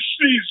says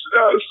she's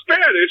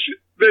Spanish,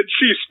 then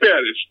she's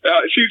Spanish.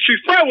 She's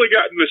probably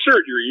gotten the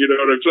surgery, you know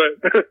what I'm saying?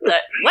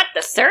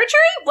 The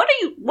surgery? What are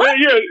you... What?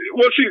 Yeah,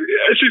 well,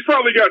 she's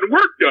probably gotten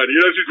work done.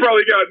 She's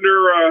probably gotten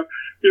her...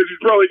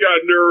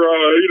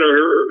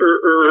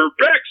 her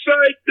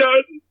backside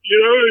done,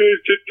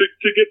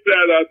 to get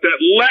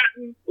that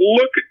Latin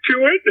look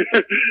to it.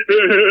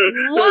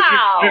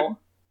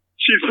 Wow.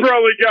 She's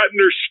probably gotten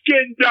her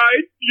skin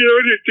dyed,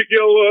 to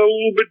get a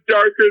little bit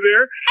darker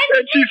there.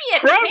 And she's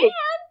probably...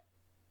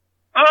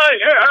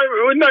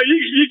 No,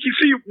 you can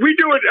see, we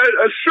do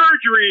a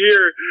surgery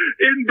here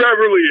in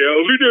Beverly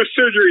Hills. We do a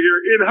surgery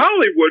here in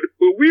Hollywood,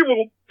 but we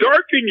will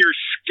darken your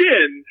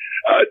skin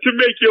to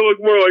make you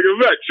look more like a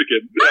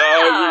Mexican.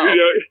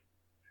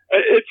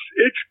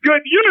 It's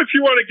good, if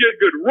you want to get a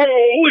good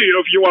role,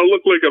 if you want to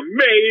look like a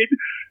maid.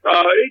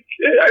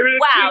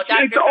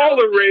 It's all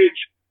the rage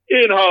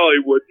in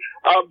Hollywood.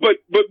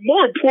 But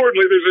more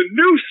importantly, there's a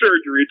new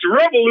surgery. It's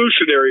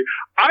revolutionary.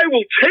 I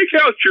will take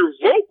out your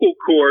vocal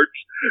cords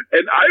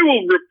and I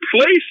will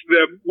replace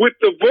them with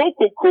the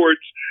vocal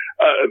cords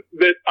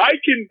that I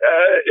can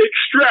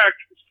extract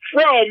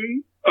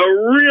from a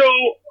real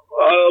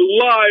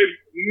live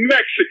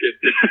Mexican.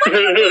 What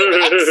do you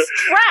mean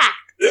extract?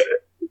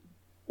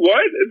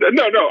 What?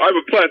 No. I'm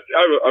a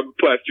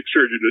plastic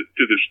surgeon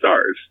to the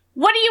stars.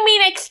 What do you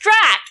mean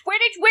extract? Where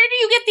do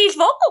you get these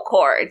vocal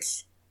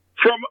cords?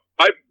 From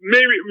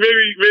maybe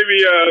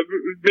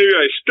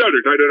I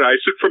stuttered. I don't know. I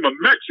said from a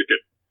Mexican.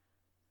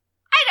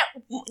 That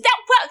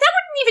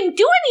wouldn't even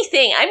do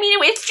anything. I mean,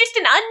 it's just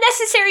an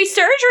unnecessary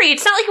surgery.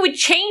 It's not like it would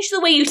change the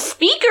way you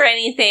speak or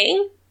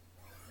anything.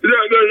 No.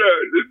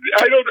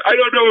 I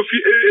don't know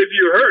if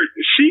you heard.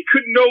 She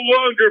could no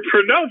longer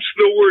pronounce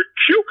the word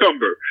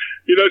cucumber.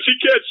 You know, she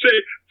can't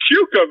say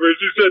cucumber.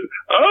 She said,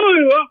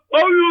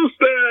 you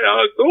say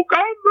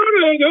cucumber.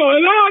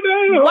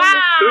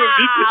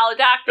 Wow,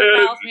 Dr.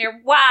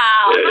 Felsmere.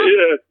 Wow.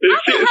 Yeah.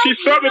 She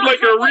sounded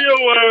like a real,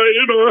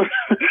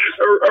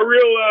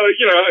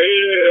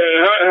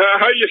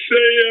 how you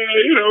say,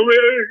 a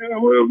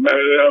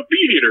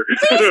bee eater.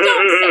 Please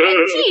don't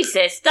say,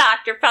 Jesus,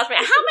 Dr.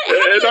 Felsmere. How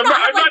many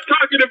I'm not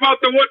talking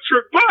about the ones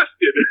from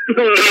Boston.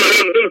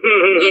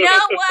 You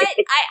know what?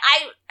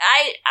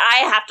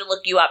 I have to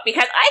look you up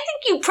because I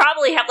think you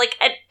probably have like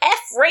an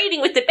F rating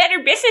with the Better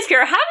Business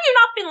Bureau. How have you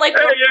not been like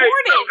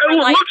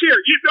reported? Look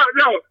here,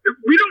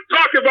 we don't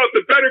talk about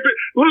the Better Business.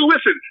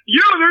 Listen,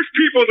 there's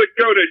people that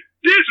go to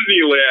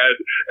Disneyland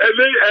and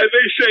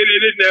they say they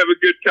didn't have a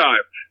good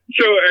time.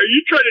 So are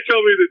you trying to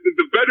tell me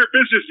that the Better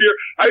Business Bureau?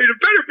 I mean, the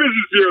Better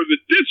Business Bureau is a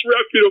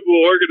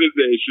disreputable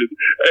organization,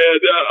 and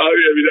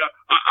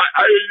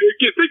I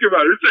think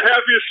about it. It's the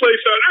happiest place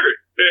on earth.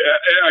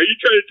 Are you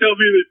trying to tell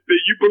me that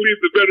you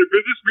believe the Better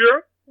Business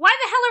Bureau? Why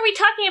the hell are we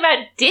talking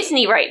about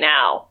Disney right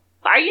now?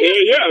 Are you?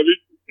 Yeah. I mean,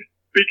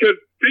 because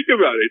think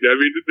about it. I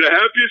mean, the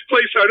happiest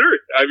place on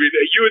earth. I mean,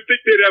 you would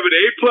think they'd have an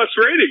A+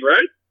 rating,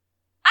 right?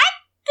 I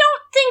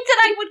don't think that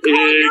I would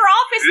call your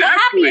office the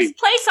happiest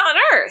place on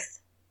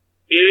earth.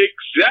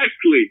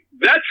 Exactly.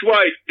 That's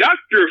why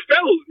Dr.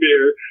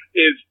 Felsmere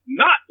is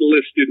not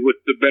listed with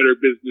the Better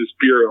Business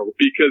Bureau,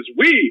 because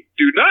we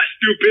do not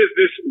do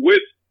business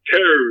with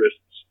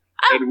terrorists,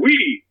 and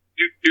we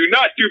do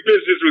not do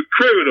business with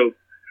criminals,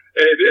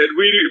 and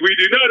we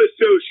do not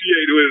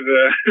associate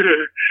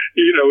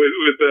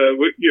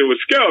with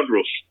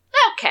scoundrels.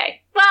 Okay.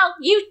 Well,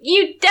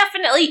 you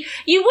definitely,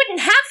 you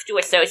wouldn't have to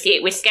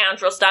associate with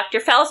scoundrels, Dr.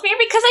 Felsmere,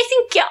 because I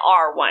think you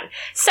are one.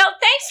 So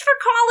thanks for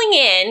calling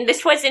in.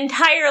 This was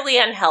entirely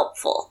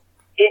unhelpful.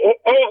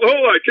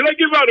 Hold on. Can I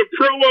give out a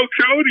promo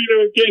code?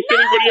 In case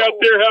anybody out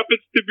there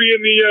happens to be in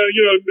the,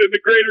 in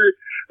the greater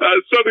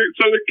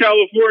Southern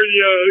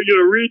California,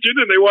 region,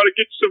 and they want to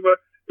get some,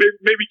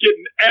 maybe get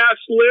an ass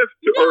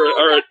lift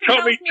or a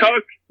tummy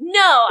tuck.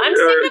 No, I'm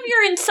sick of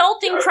your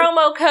insulting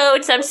promo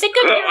codes. I'm sick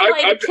of your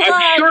plugs.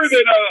 I'm sure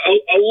that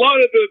a lot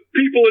of the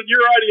people in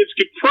your audience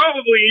could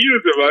probably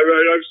use them.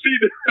 I've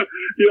seen,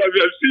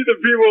 I've seen the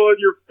people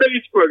on your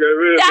Facebook.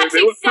 That's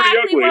they look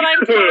exactly what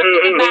I'm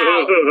talking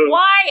about.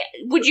 Why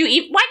do you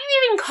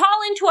even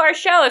call into our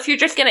show if you're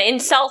just going to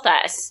insult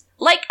us?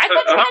 Like, I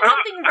thought you had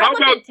something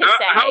relevant to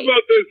say. How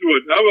about this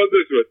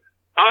one?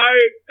 I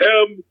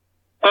am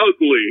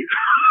ugly.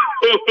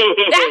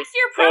 That's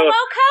your promo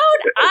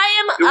code? I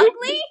am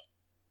ugly?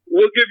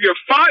 We'll give you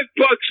 $5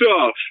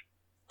 off.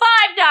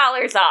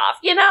 $5 off.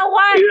 You know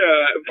what?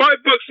 Yeah, $5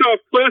 off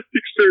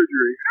plastic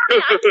surgery.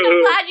 I'm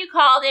so glad you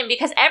called in,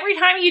 because every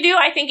time you do,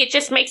 I think it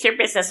just makes your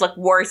business look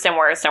worse and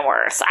worse and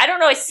worse. I don't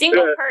know a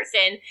single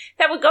person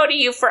that would go to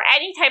you for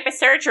any type of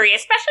surgery,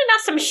 especially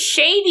not some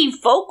shady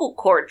vocal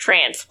cord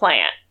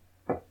transplant.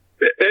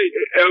 Hey,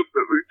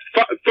 $5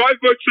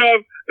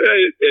 off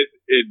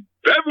in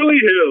Beverly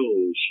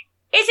Hills.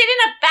 Is it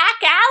in a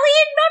back alley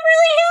in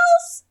Beverly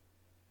Hills?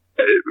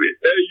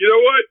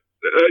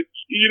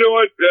 You know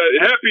what?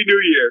 Happy New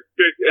Year.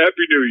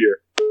 Happy New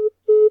Year.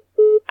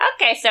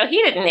 Okay, so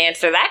he didn't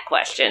answer that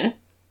question.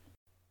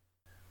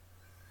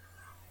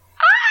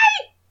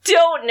 I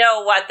don't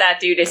know what that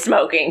dude is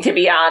smoking, to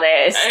be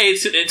honest.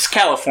 It's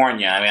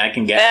California. I mean, I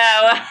can guess.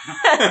 Oh.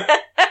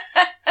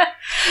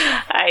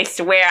 I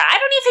swear, I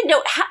don't even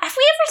know. Have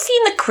we ever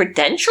seen the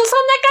credentials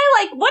on that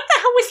guy? Like, what the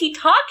hell was he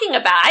talking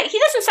about? He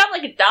doesn't sound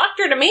like a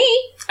doctor to me.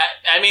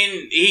 I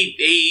mean,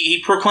 he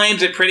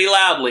proclaims it pretty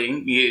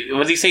loudly.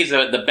 What does he say? He's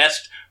the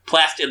best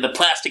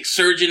plastic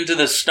surgeon to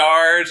the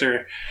stars,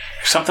 or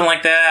something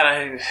like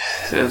that.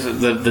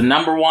 The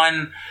number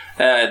one.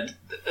 Dude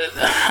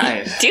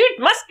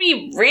must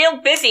be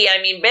real busy. I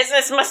mean,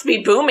 business must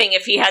be booming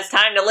if he has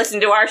time to listen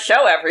to our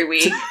show every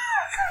week.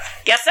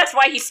 Guess that's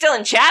why he's still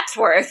in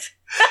Chatsworth.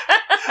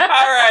 All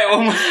right,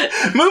 well,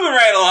 moving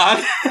right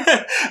along.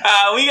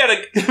 We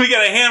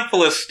got a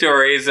handful of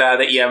stories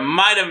that you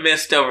might have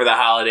missed over the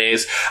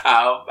holidays.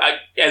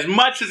 As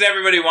much as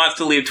everybody wants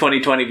to leave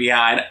 2020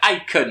 behind, I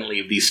couldn't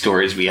leave these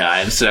stories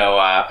behind. So,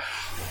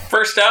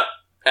 first up,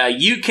 a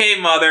UK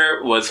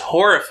mother was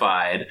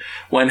horrified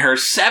when her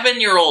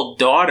 7-year-old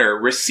daughter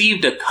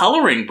received a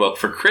coloring book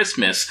for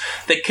Christmas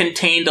that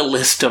contained a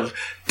list of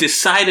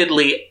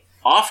decidedly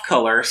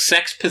off-color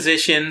sex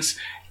positions,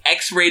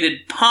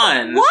 X-rated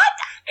puns. What?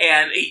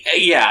 And,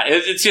 yeah,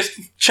 it's just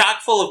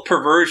chock full of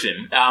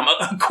perversion.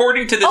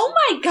 According to this... Oh,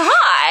 my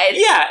God!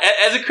 Yeah,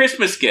 as a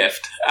Christmas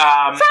gift.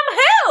 From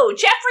who?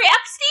 Jeffrey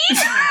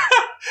Epstein?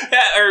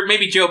 Or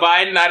maybe Joe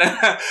Biden. I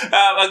don't know.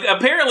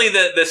 Apparently,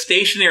 the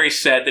stationery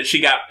set that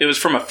she got, it was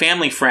from a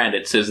family friend,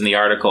 it says in the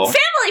article.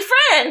 Family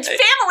friend?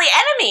 Family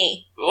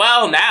enemy?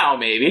 Well, now,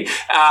 maybe.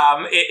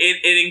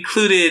 It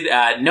included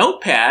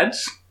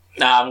notepads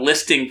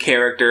listing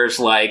characters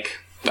like...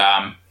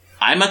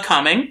 I'm a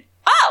coming.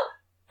 Oh!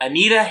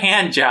 Anita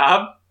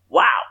Handjob.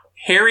 Wow.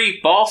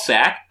 Harry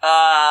Ballsack,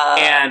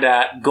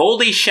 and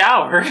Goldie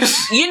Showers.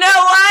 You know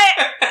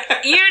what?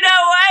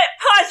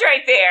 Pause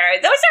right there.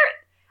 Those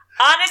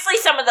are honestly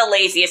some of the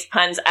laziest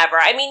puns ever.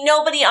 I mean,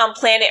 nobody on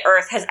planet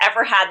Earth has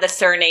ever had the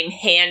surname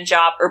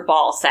Handjob or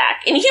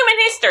Ballsack in human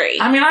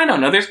history. I mean, I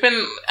don't know. There's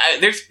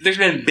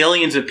been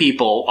billions of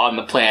people on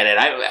the planet.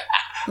 I don't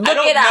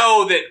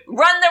know that.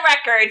 Run the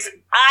records.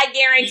 I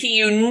guarantee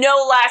you,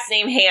 no last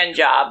name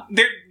Handjob.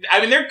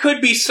 There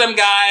could be some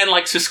guy in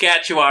like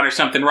Saskatchewan or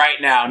something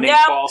right now named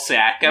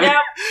Ballsack.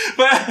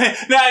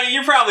 But no,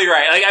 you're probably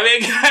right. Like, I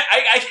mean,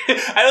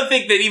 I don't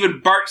think that even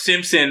Bart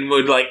Simpson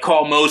would like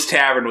call Moe's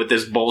Tavern with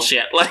this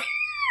bullshit. Like.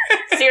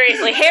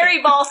 Seriously,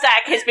 Harry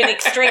Ballsack has been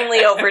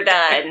extremely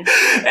overdone.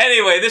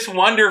 Anyway, this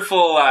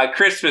wonderful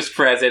Christmas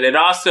present, it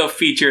also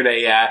featured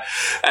a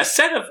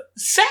set of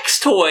sex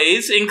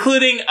toys,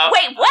 including...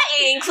 Wait, what?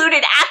 It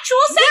included actual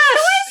sex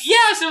toys?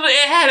 Yes,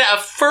 it had a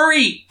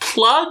furry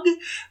plug,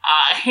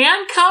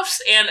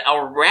 handcuffs, and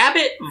a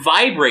rabbit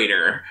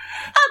vibrator.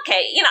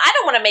 Okay, I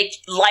don't want to make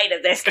light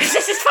of this, because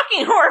this is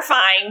fucking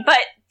horrifying, but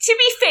to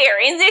be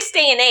fair, in this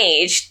day and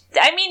age,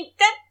 I mean,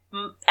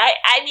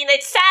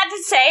 it's sad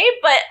to say,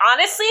 but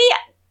honestly,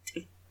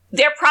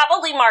 they're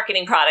probably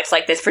marketing products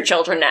like this for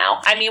children now.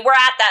 I mean, we're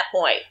at that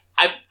point.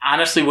 I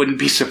honestly wouldn't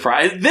be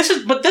surprised. This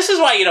is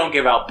why you don't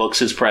give out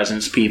books as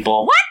presents,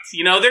 people.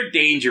 What? They're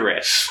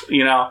dangerous.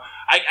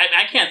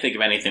 I can't think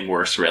of anything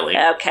worse, really.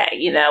 Okay,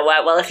 you know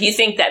what? Well, if you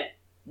think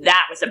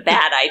that was a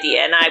bad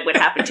idea, and I would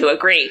happen to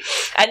agree.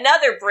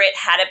 Another Brit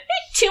had a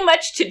bit too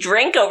much to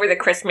drink over the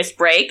Christmas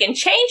break and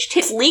changed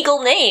his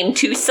legal name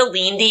to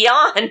Celine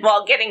Dion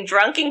while getting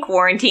drunk in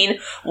quarantine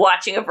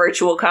watching a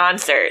virtual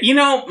concert.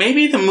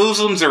 Maybe the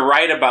Muslims are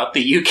right about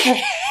the UK.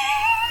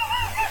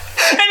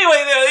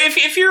 Anyway, though,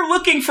 if you're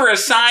looking for a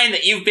sign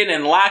that you've been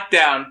in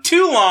lockdown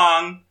too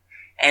long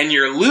and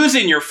you're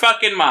losing your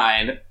fucking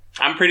mind,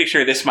 I'm pretty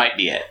sure this might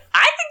be it.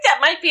 I think that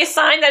might be a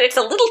sign that it's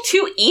a little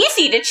too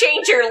easy to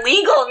change your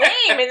legal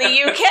name in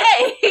the UK.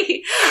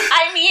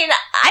 I mean,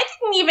 I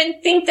didn't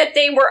even think that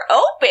they were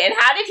open.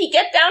 How did he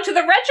get down to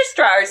the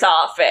registrar's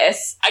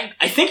office?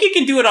 I think you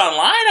can do it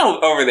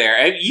online over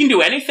there. You can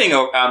do anything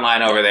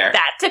online over there.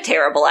 That's a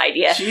terrible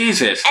idea.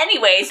 Jesus.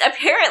 Anyways,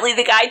 apparently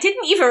the guy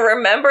didn't even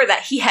remember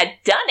that he had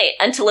done it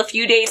until a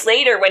few days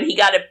later when he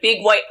got a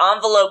big white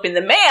envelope in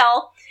the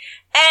mail.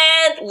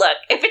 And look,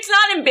 if it's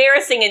not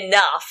embarrassing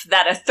enough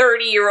that a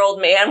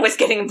 30-year-old man was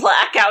getting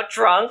blackout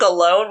drunk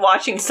alone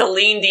watching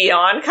Celine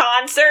Dion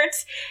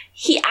concerts,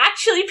 he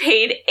actually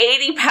paid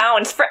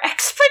 £80 for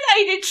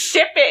expedited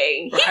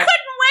shipping. Right. He couldn't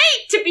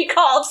wait to be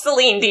called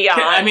Celine Dion.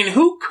 I mean,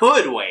 who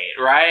could wait,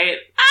 right?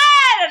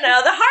 I don't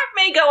know. The heart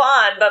may go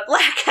on, but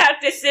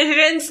blackout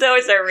decisions,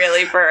 those are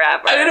really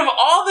forever. I mean, of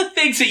all the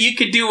things that you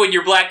could do when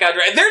you're blackout,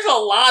 there's a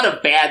lot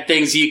of bad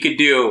things you could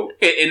do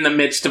in the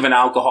midst of an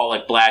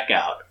alcoholic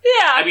blackout.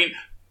 Yeah. I mean,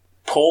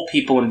 poll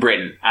people in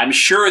Britain. I'm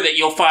sure that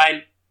you'll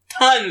find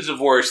tons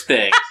of worse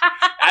things.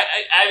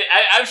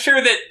 I'm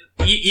sure that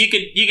you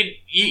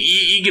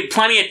could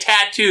plenty of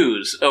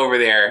tattoos over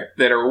there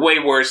that are way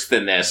worse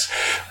than this.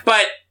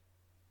 But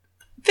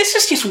this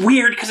is just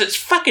weird because it's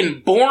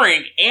fucking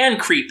boring and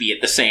creepy at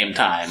the same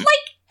time. Like,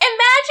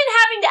 imagine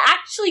having to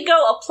actually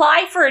go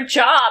apply for a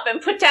job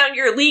and put down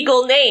your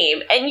legal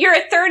name, and you're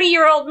a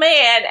 30-year-old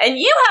man, and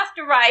you have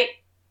to write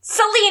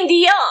Celine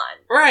Dion.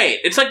 Right.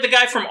 It's like the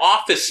guy from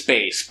Office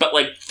Space, but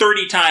like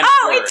 30 times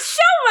worse. It's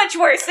so much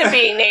worse than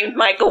being named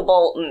Michael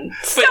Bolton.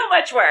 So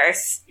much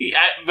worse.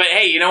 But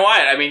hey, you know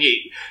what? I mean,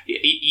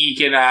 you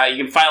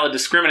can file a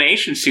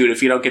discrimination suit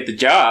if you don't get the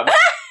job.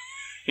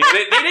 They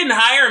didn't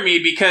hire me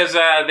because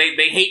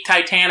they hate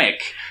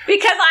Titanic.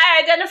 Because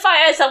I identify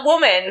as a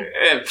woman.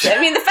 I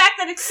mean, the fact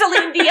that it's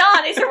Celine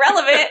Dion is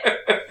irrelevant.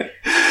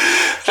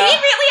 He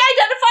really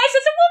identifies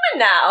as a woman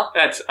now.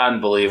 That's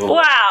unbelievable.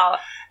 Wow.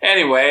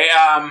 Anyway,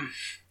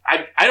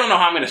 I don't know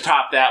how I'm going to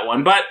top that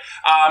one, but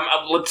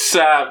let's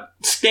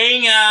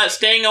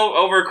staying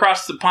over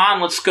across the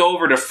pond. Let's go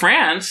over to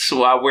France,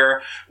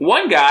 where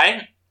one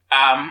guy,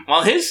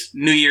 his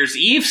New Year's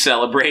Eve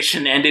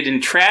celebration ended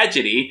in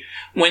tragedy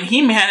when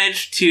he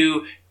managed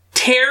to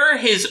tear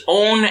his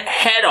own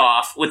head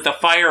off with a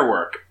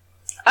firework.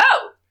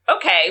 Oh,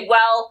 okay.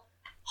 Well,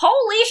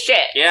 holy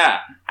shit. Yeah.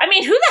 I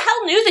mean, who the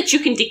hell knew that you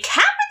can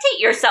decapitate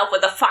yourself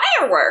with a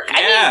firework?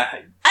 Yeah. I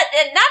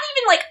mean, not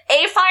even like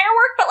a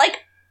firework, but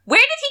like, where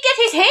did he get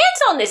his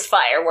hands on this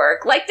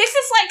firework? Like, this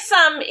is like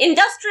some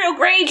industrial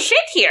grade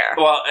shit here.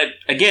 Well,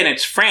 again,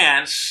 it's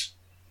France.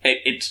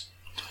 It's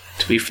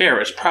to be fair,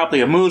 it's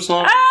probably a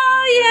Muslim.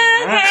 Oh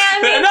yeah, okay.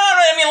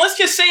 I mean, let's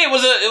just say it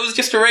was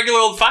just a regular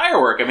old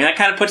firework. I mean, that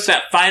kind of puts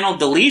that final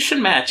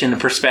deletion match into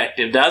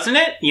perspective, doesn't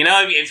it? You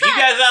know, if you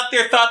guys out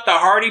there thought the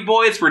Hardy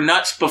Boys were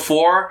nuts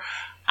before,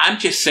 I'm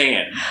just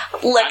saying.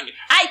 Look,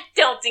 I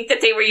don't think that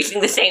they were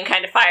using the same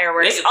kind of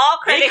fireworks. All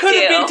credit to you. They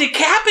could have been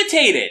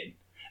decapitated.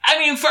 I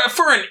mean,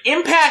 for an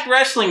Impact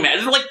Wrestling match,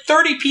 there's like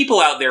 30 people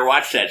out there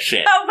watch that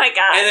shit. Oh my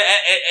god.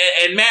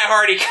 And Matt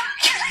Hardy,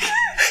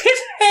 his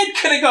head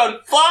could have gone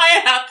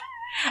flying out.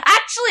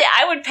 Actually,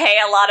 I would pay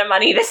a lot of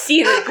money to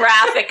see the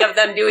graphic of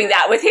them doing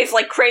that with his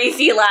like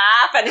crazy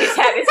laugh and his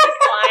head is just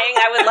flying.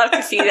 I would love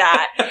to see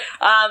that.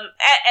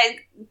 And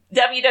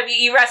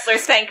WWE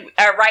writers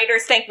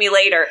thank me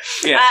later.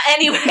 Yeah.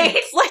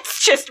 Anyways,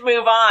 let's just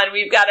move on.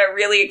 We've got a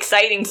really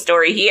exciting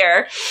story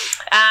here.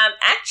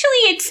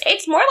 Actually,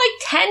 it's more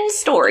like 10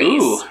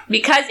 stories. Ooh.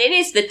 Because it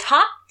is the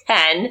top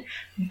 10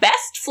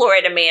 best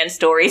Florida man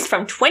stories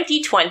from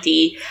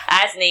 2020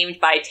 as named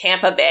by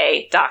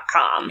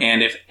TampaBay.com.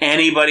 And if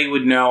anybody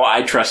would know,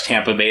 I trust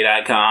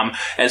TampaBay.com.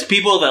 As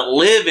people that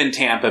live in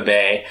Tampa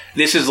Bay,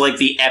 this is like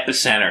the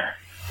epicenter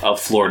of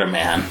Florida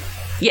man.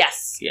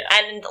 Yes. Yeah.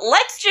 And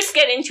let's just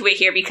get into it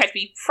here because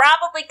we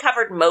probably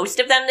covered most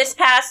of them this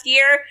past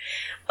year,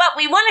 but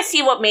we want to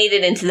see what made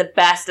it into the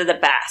best of the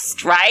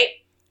best, right?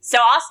 So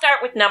I'll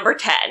start with number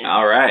 10.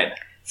 All right.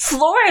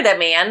 Florida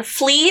man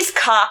flees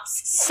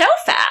cops so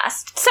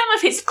fast, some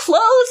of his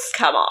clothes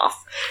come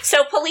off.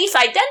 So police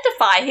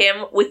identify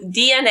him with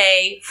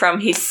DNA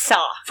from his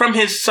sock. From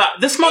his sock.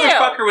 This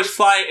motherfucker was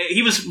flying.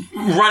 He was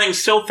running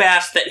so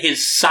fast that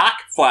his sock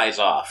flies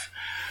off.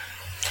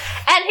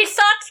 And his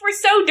socks were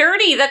so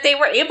dirty that they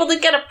were able to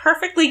get a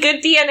perfectly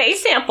good DNA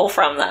sample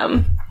from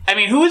them. I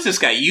mean, who is this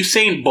guy?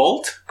 Usain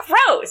Bolt?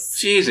 Gross.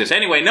 Jesus.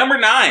 Anyway, number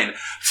 9.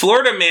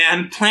 Florida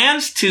man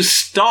plans to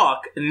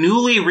stalk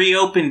newly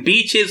reopened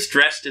beaches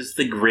dressed as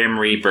the Grim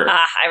Reaper.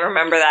 I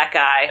remember that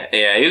guy.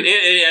 Yeah,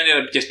 it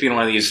ended up just being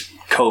one of these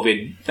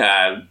COVID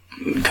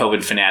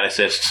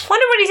fanaticists.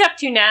 Wonder what he's up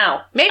to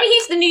now. Maybe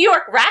he's the New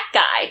York rat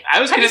guy. I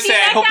was going to say,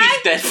 I hope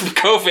he's dead from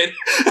COVID.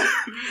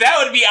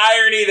 That would be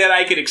irony that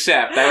I could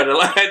accept.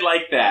 I'd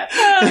like that.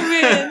 Oh,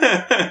 man.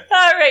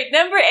 All right,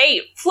 number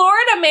 8.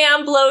 Florida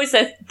man blows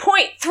a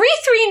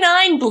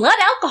 .339 blood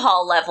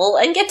alcohol level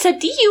and gets a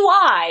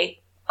DUI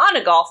on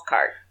a golf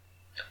cart.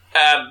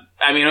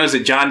 I mean, was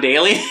it John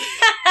Daly?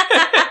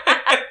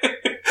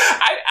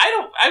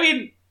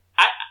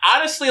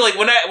 Honestly, like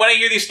when I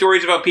hear these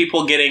stories about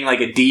people getting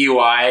like a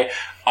DUI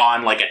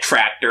on like a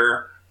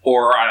tractor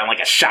or on like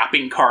a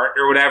shopping cart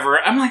or whatever,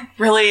 I'm like,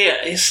 really?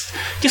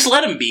 Just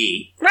let them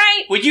be.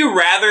 Right. Would you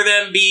rather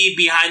them be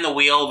behind the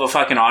wheel of a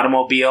fucking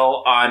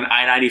automobile on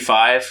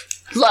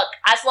I-95? Look,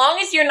 as long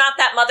as you're not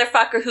that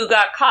motherfucker who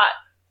got caught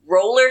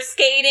roller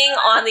skating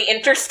on the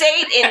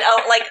interstate in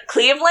like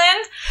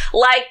Cleveland,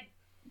 like,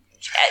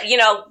 you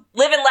know,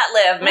 live and let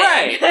live, man.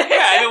 Right. Yeah,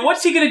 I mean,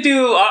 what's he going to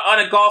do on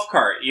a golf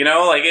cart? You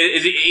know, like,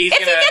 if he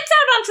gets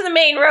out onto the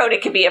main road,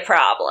 it could be a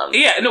problem.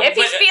 Yeah, no. If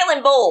he's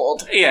feeling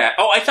bold. Yeah.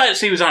 Oh, I thought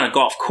he was on a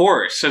golf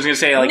course. I was going to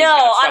say, like, no,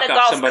 on a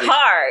golf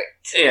cart.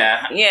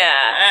 Yeah.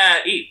 Yeah.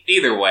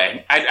 Either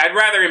way, I'd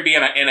rather him be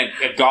in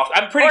a golf.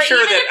 I'm pretty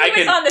sure that I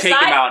can take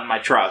him out in my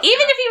truck. Even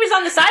if he was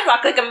on the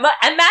sidewalk, like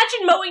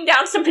imagine mowing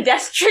down some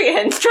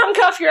pedestrians drunk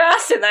off your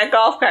ass in that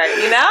golf cart.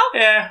 You know?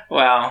 Yeah.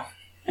 Well.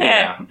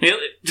 Yeah.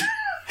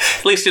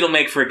 At least it'll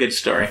make for a good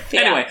story. Yeah.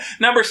 Anyway,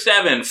 number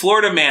 7.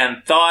 Florida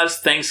man thaws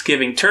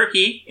Thanksgiving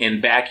turkey in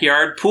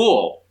backyard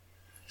pool.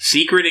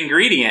 Secret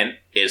ingredient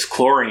is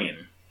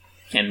chlorine.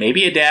 And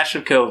maybe a dash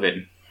of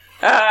COVID.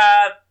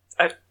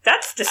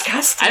 That's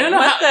disgusting. I don't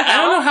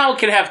know how it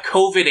could have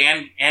COVID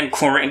and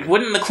chlorine.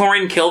 Wouldn't the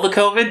chlorine kill the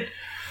COVID?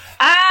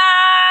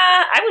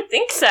 I would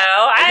think so.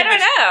 I don't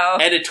know.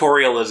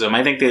 Editorialism.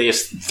 I think they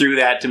just threw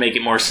that to make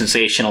it more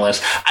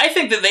sensationalist. I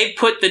think that they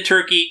put the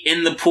turkey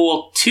in the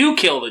pool to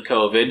kill the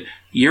COVID.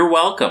 You're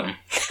welcome.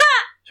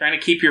 Trying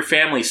to keep your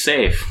family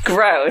safe.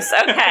 Gross.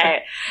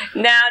 Okay.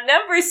 Now,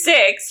 number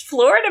 6,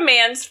 Florida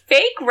man's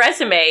fake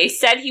resume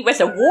said he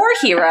was a war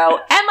hero,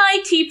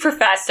 MIT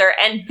professor,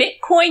 and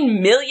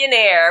Bitcoin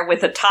millionaire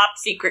with a top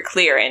secret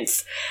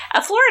clearance.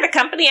 A Florida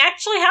company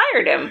actually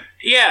hired him.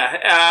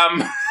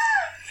 Yeah,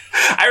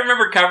 I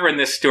remember covering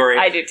this story.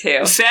 I do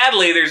too.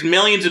 Sadly, there's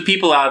millions of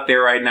people out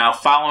there right now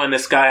following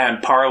this guy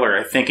on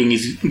Parler, thinking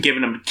he's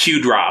giving them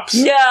Q drops.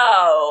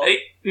 No.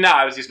 No,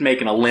 I was just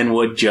making a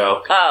Linwood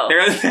joke. Oh.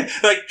 They're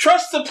like,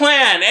 trust the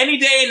plan any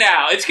day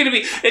now. It's gonna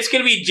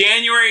be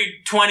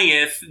January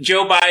 20th.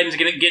 Joe Biden's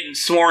gonna get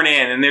sworn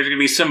in, and there's gonna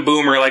be some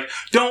boomer like,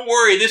 don't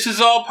worry, this is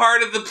all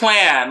part of the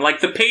plan. Like,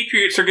 the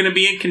Patriots are gonna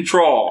be in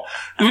control.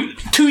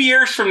 2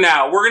 years from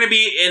now, we're gonna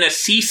be in a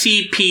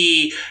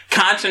CCP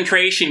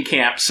concentration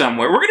camp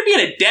somewhere. We're gonna be in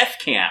a death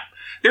camp.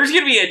 There's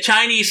going to be a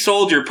Chinese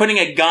soldier putting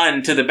a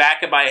gun to the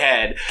back of my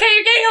head. Okay,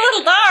 you're getting a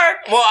little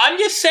dark. Well, I'm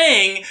just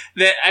saying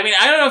that, I mean,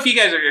 I don't know if you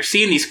guys are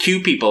seeing these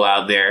Q people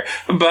out there,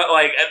 but,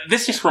 like,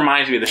 this just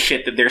reminds me of the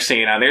shit that they're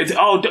saying out there.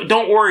 Oh,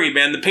 don't worry,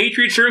 man. The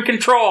Patriots are in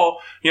control.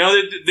 You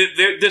know,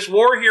 this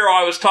war hero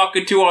I was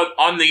talking to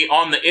on the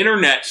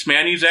internets,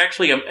 man, he's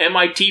actually an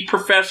MIT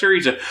professor.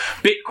 He's a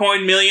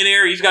Bitcoin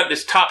millionaire. He's got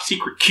this top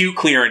secret Q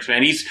clearance,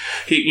 man.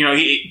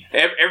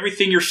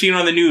 Everything you're seeing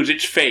on the news,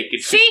 it's fake.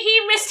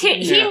 He missed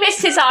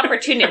his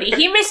opportunity.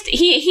 He made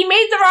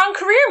the wrong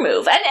career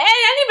move, and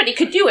anybody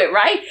could do it,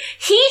 right?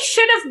 He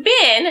should have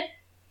been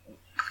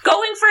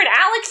going for an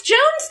Alex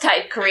Jones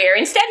type career.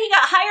 Instead, he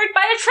got hired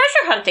by a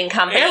treasure hunting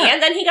company,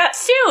 and then he got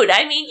sued.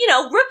 I mean,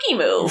 rookie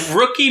move.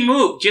 Rookie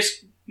move.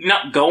 Just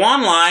go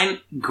online,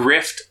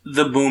 grift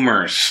the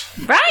boomers.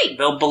 Right.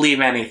 They'll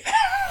believe anything.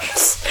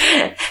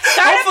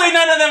 Hopefully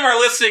none of them are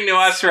listening to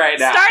us right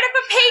now. Start up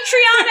a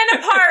Patreon and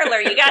a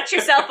parlor. You got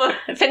yourself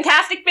a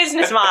fantastic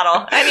business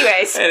model.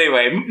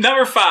 Anyway,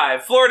 number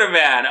 5, Florida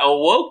man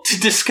awoke to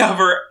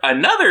discover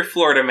another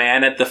Florida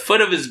man at the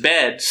foot of his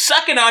bed,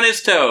 sucking on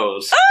his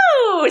toes.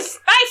 Ooh,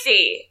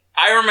 spicy.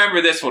 I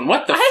remember this one.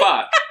 What the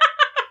fuck?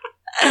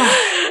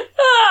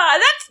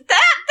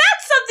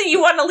 That's something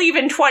you want to leave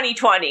in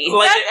 2020.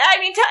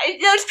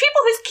 Those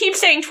people who keep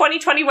saying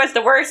 2020 was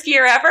the worst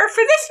year ever,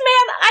 for this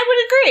man, I would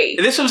agree.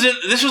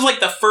 This was like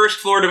the first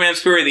Florida man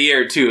story of the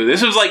year, too.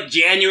 This was like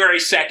January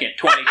 2nd,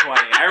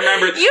 2020. I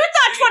remember. You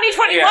thought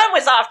 2021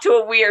 was off to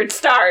a weird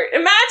start.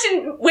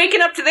 Imagine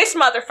waking up to this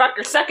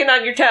motherfucker sucking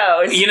on your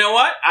toes. You know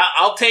what?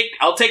 I'll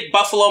take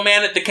Buffalo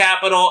Man at the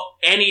Capitol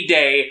any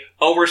day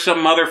over some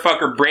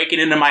motherfucker breaking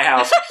into my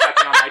house and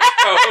sucking on my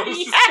toes.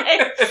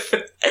 Yes.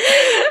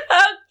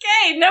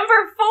 Okay,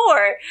 number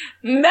 4.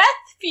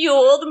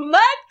 Meth-fueled,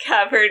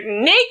 mud-covered,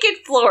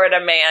 naked Florida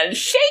man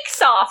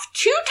shakes off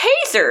 2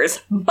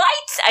 tasers,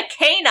 bites a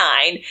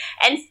canine,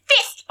 and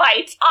fist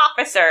fights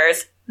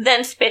officers,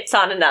 then spits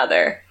on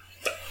another.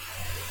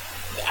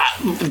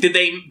 Did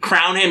they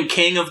crown him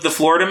king of the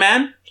Florida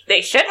man?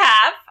 They should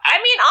have. I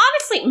mean,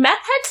 honestly, meth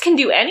heads can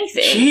do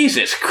anything.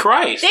 Jesus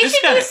Christ. They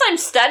should do some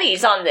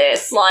studies on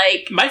this,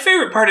 like... My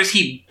favorite part is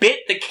he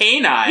bit the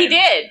canine. He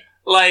did.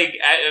 Like,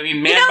 I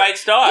mean, man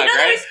bites dog, right?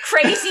 There's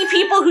crazy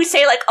people who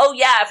say, like, oh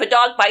yeah, if a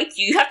dog bites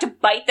you, you have to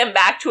bite them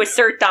back to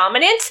assert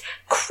dominance.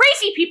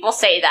 Crazy people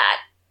say that.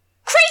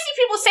 Crazy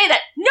people say that.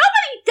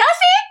 Nobody does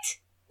it!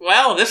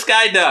 Well, this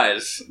guy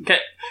does. Okay.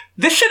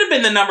 This should have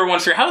been the number 1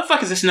 story. How the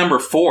fuck is this number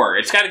 4?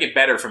 It's got to get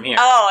better from here.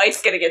 Oh,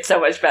 it's going to get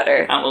so much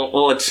better.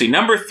 Well, let's see.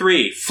 Number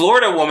 3.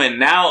 Florida woman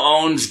now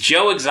owns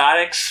Joe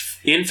Exotic's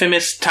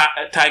infamous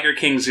Tiger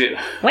King Zoo.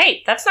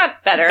 Wait, that's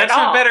not better That's at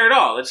all. not better at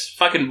all. It's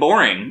fucking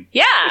boring.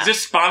 Yeah. Is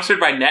this sponsored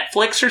by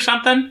Netflix or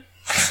something?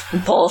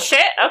 Bullshit.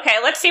 Okay,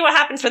 let's see what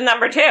happens with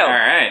number 2. All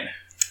right.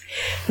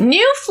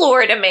 New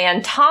Florida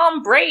man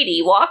Tom Brady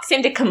walks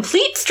into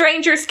complete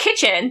stranger's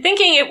kitchen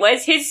thinking it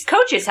was his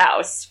coach's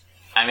house.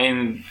 I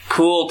mean,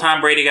 cool,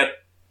 Tom Brady got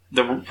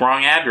the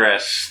wrong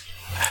address.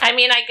 I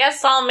mean, I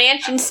guess all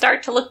mansions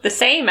start to look the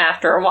same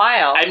after a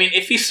while. I mean,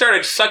 if he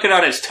started sucking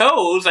on his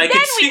toes, I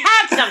could see... Then we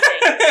have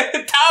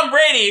something. Tom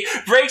Brady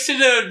breaks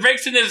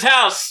into his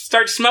house,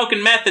 starts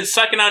smoking meth and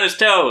sucking on his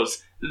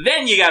toes.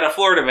 Then you got a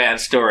Florida man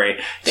story.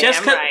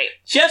 Damn right.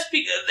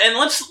 And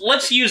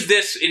let's use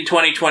this in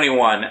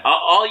 2021.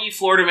 All you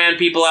Florida man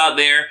people out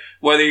there,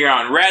 whether you're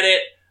on Reddit,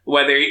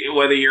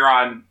 whether you're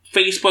on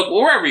Facebook,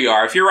 wherever you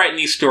are, if you're writing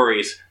these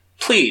stories,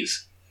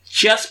 please,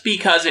 just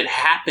because it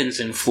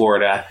happens in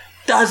Florida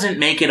doesn't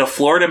make it a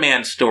Florida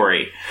man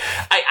story.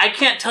 I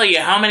can't tell you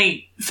how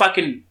many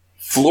fucking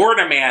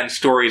Florida man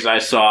stories I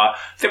saw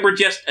that were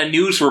just a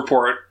news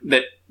report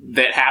that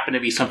happened to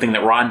be something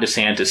that Ron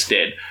DeSantis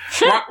did.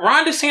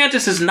 Ron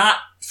DeSantis is not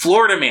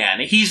Florida man.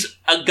 He's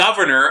a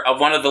governor of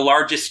one of the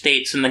largest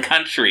states in the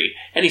country,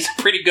 and he's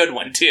a pretty good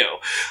one too.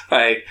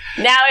 Like,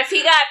 now, if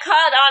he got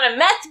caught on a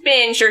meth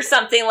binge or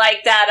something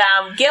like that,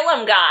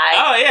 Gillum guy,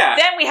 oh yeah,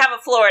 then we have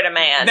a Florida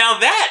man. Now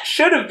that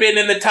should have been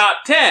in the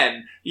top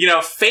 10. You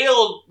know,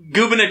 failed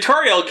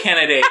gubernatorial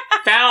candidate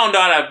found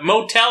on a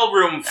motel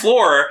room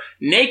floor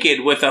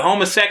naked with a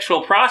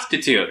homosexual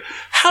prostitute.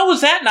 How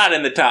was that not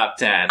in the top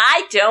 10?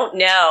 I don't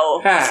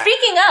know.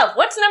 Speaking of,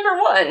 what's number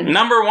 1?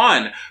 Number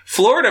 1,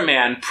 Florida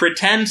man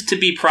pretends to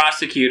be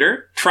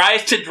prosecutor,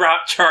 tries to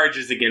drop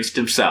charges against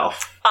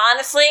himself.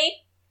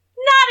 Honestly,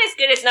 not as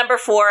good as number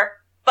 4,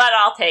 but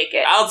I'll take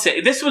it. I'll say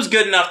this was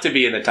good enough to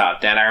be in the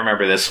top 10. I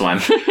remember this one.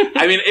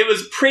 I mean, it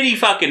was pretty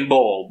fucking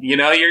bold. You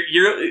know,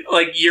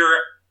 you're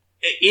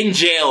in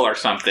jail or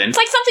something. It's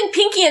like something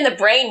Pinky and the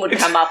Brain would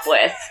come up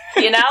with.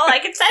 You know?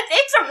 Like, it's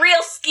a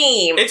real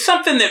scheme. It's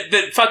something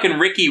that fucking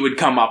Ricky would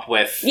come up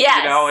with. Yes.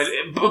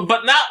 You know?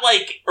 But not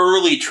like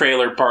early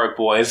Trailer Park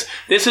Boys.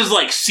 This is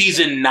like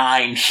season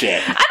 9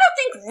 shit. I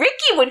don't think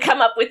Ricky would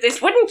come up with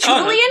this. Wouldn't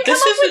Julian come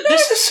up with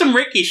this? This is some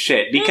Ricky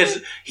shit,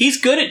 because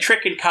he's good at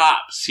tricking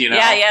cops, you know?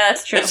 Yeah,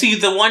 that's true. That's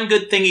the one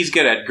good thing he's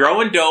good at.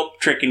 Growing dope,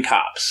 tricking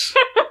cops.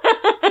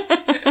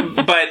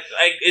 But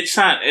like, it's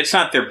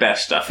not their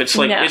best stuff. It's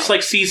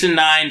like season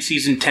 9,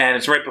 season 10.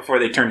 It's right before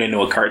they turned into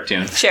a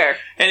cartoon. Sure.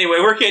 Anyway,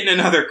 we're getting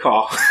another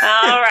call.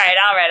 All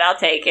right, I'll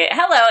take it.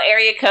 Hello,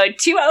 area code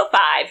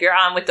 205. You're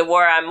on with the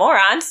War on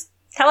Morons.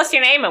 Tell us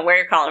your name and where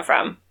you're calling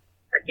from.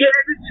 Yeah,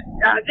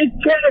 it's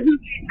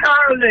Chattahoochee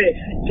Charlie.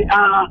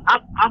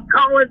 I'm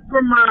calling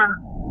from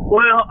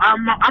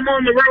I'm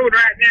on the road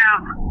right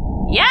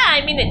now. Yeah,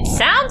 I mean, it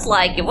sounds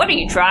like it. What, are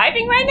you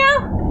driving right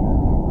now?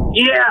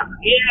 Yeah,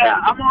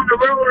 I'm on the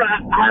road.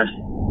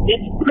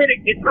 It's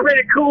pretty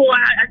cool.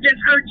 I just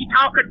heard you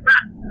talking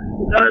about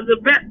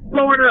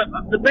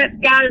the best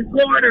guy in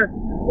Florida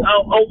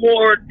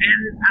award,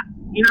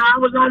 and I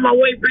was on my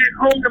way back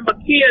home to my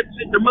kids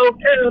at the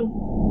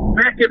motel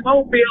back in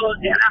Mobile,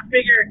 and I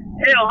figured,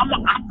 hell,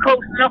 I'm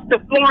close enough to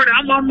Florida.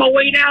 I'm on my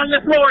way down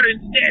to Florida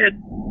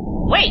instead.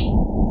 Wait,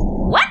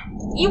 what?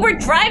 You were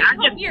driving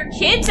home with your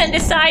kids and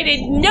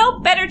decided,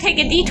 nope, better take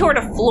a detour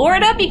to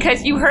Florida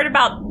because you heard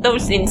about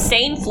those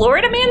insane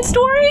Florida man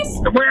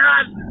stories? Well,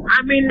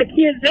 I mean, the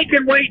kids, they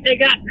can wait. They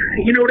got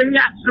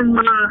some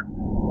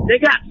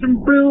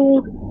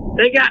food.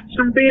 They got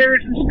some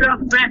beers and stuff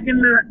back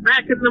in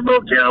the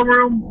motel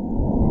room.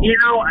 You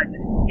know,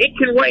 it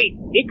can wait.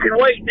 It can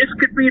wait. This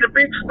could be the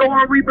big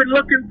storm we've been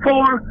looking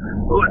for.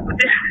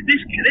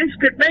 This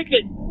could make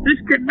it. This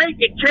could make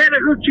it.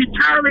 Chattahoochee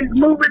Charlie's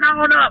moving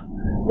on up.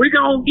 We're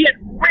gonna get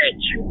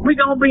rich. We're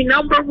gonna be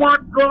number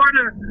one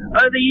Florida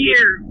of the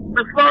year.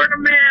 The Florida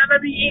Man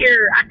of the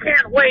year. I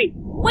can't wait.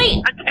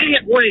 Wait. I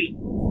can't wait.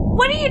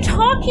 What are you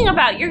talking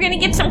about? You're gonna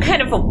get some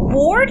kind of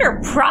award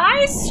or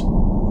prize?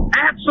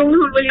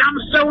 Absolutely. I'm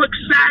so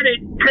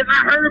excited because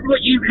I heard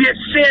what you just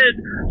said.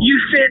 You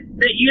said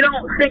that you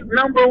don't think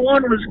number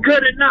one was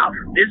good enough.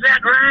 Is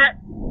that right?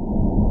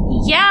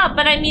 Yeah,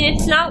 but I mean,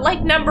 it's not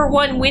like number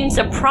one wins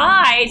a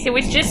prize. It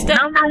was just a...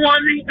 Number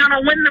one ain't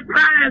gonna win the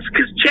prize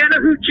because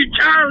Chattahoochee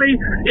Charlie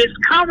is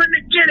coming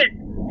to get it.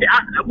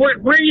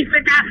 Where do you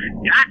think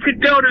I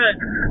could go to?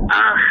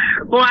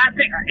 I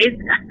think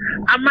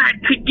I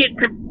might could get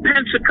to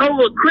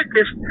Pensacola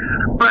quickest,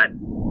 but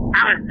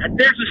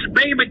there's a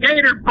baby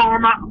gator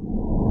farm.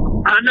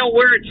 I know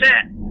where it's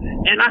at,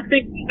 and I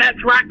think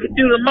that's where I could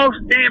do the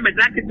most damage.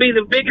 I could be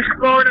the biggest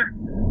Florida.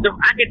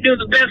 I could do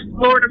the best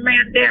Florida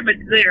man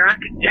damage there. I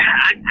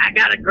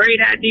got a great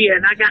idea,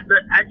 and I got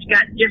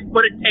just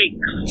what it takes.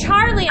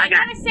 Charlie, I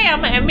gotta say,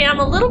 I'm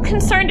a little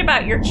concerned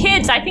about your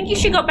kids. I think you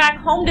should go back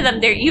home to them.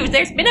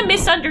 There's been a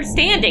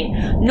misunderstanding.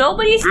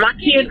 My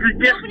kids are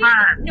just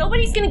fine.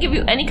 Nobody's gonna give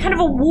you any kind of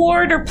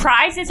award or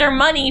prizes or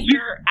money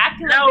for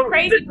acting like a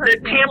crazy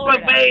person.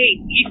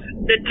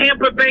 The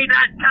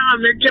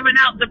TampaBay.com, they're giving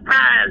out the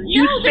prize.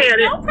 You said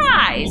it. No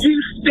prize.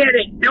 You said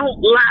it. Don't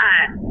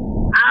lie.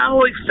 I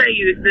always say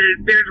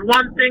there's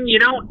one thing you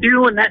don't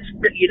do, and that's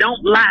that you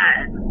don't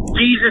lie.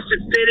 Jesus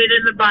has said it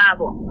in the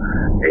Bible.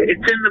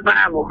 It's in the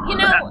Bible. You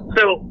know.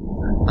 So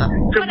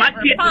my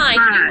kids are fine.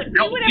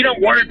 You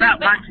don't worry about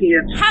my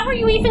kids. How are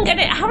you even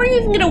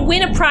gonna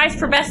win a prize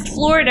for best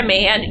Florida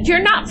man? You're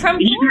not from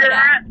Florida. You hear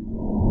that?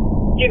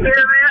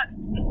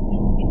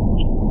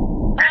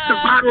 That's a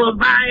bottle of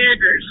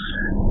Viagra's.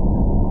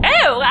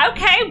 Oh,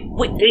 okay.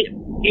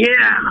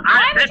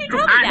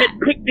 I had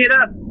picked it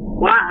up.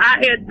 Well, I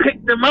had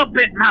picked them up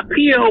at my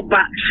P.O.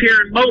 box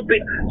here in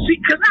Mobile. See,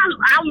 because I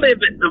live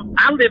at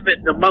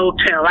the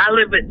motel. I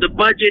live at the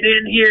Budget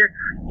Inn here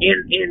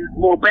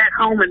back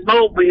home in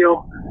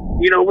Mobile,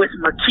 with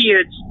my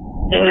kids,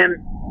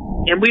 and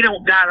we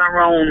don't got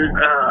our own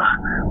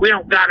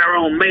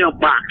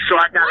mailbox, so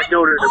I gotta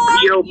go to the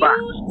P.O. box. What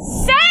are you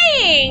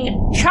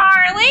saying,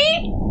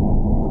 Charlie?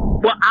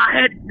 Well,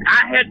 I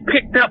had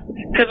picked up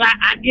because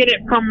I get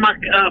it from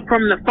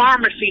the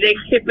pharmacy. They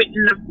ship it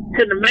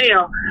to the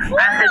mail.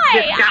 Why?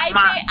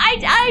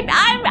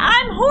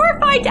 I'm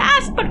horrified to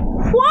ask, but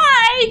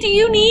why do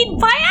you need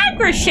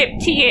Viagra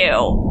shipped to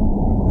you?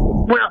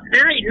 Well,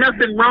 there ain't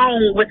nothing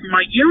wrong with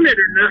my unit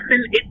or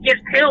nothing. It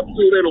just helps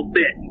a little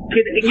bit.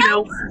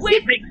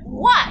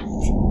 What?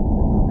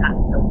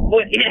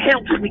 Well, it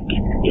helps me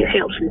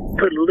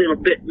put a little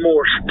bit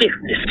more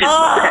stiffness in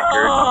my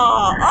pecker.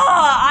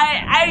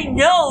 I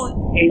know.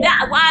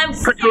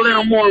 Put a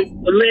little more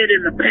lead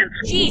in the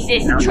pencil.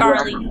 Jesus,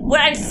 Charlie.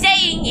 What I'm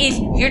saying is,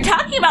 you're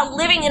talking about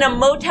living in a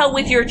motel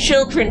with your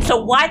children,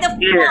 so why the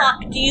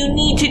fuck do you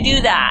need to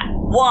do that?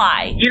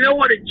 Why? You know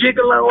what a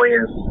gigolo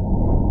is?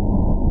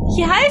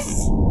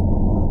 Yes?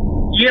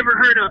 You ever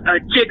heard of a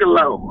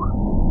gigolo?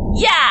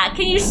 Yeah,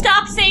 can you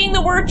stop saying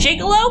the word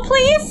gigolo,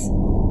 please?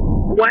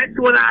 Well, that's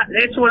what I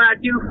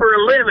do for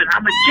a living.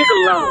 I'm a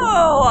gigolo.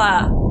 Oh.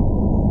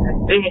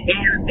 And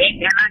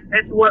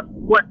that's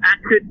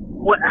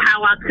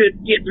how I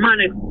could get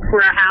money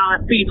for how I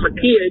feed my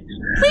kids.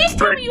 Please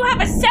tell me you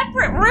have a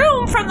separate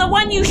room from the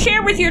one you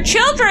share with your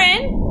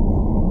children.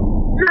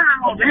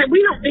 No, man,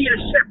 we don't need a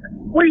separate.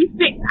 What do you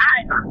think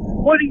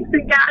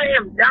I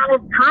am,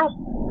 Donald Trump?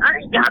 I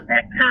ain't got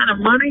that kind of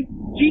money.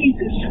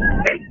 Jesus.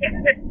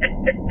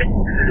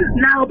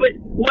 No, but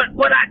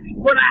what I'm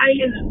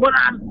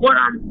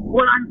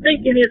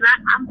thinking is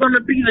I'm going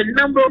to be the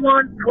number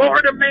one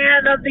Florida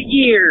Man of the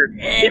year.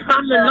 If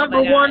I'm the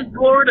number one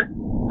Florida,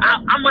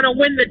 I'm going to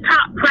win the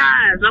top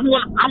prize. I'm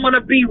going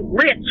to be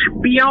rich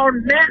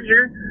beyond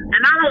measure,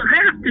 and I don't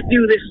have to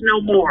do this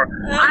no more.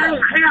 I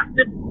don't have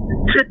to.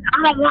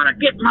 I don't want to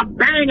get my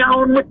bang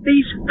on with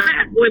these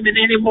fat women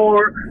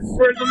anymore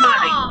for the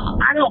money.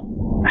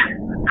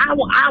 I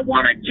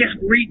want to just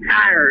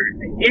retire.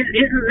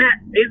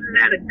 Isn't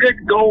that a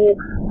good goal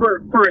for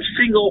a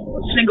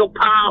single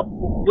pop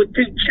with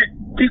two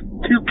kids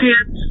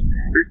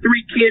or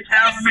 3 kids,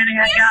 however many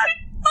I got?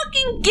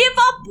 Fucking give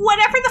up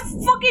whatever the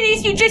fuck it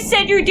is you just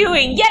said you're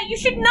doing. Yeah, you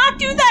should not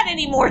do that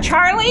anymore,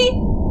 Charlie.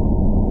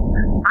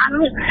 I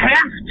don't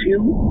have to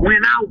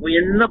when I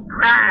win the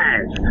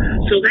prize.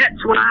 So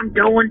that's why I'm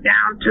going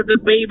down to the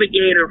baby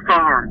gator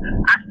farm.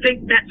 I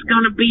think that's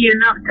going to be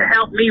enough to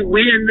help me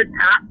win the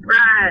top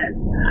prize.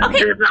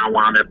 Okay. Because I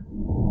want to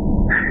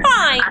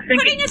Fine.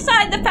 Putting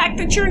aside the fact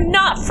that you're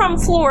not from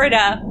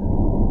Florida,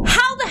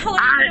 how the hell are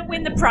you going to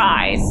win the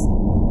prize?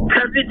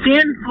 Because it's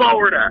in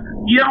Florida.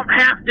 You don't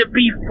have to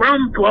be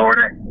from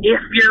Florida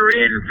if you're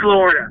in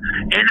Florida.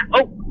 And,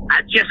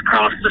 I just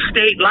crossed the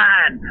state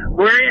line.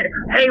 We're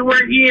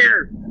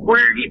here.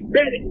 Betty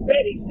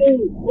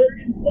Sue, we're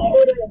in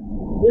Florida.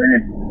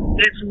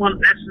 That's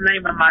the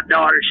name of my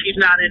daughter. She's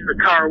not in the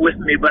car with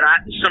me, but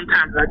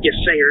sometimes I just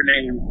say her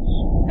name.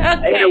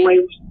 Okay.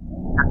 Anyway,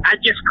 I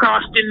just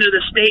crossed into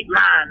the state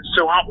line,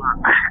 so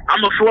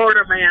I'm a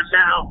Florida man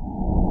now.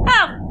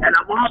 Oh. And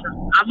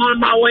I'm on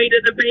my way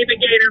to the Baby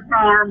Gator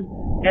farm,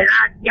 and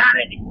I got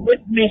it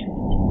with me.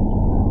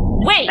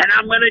 Wait. And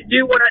I'm going to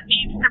do what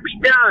needs to be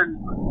done.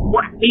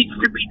 What needs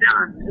to be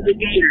done to the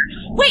gators.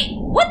 Wait,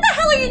 what the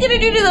hell are you going to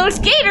do to those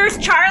gators,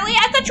 Charlie?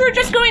 I thought you were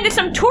just going to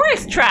some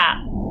tourist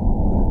trap.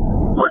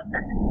 What?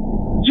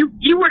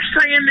 You were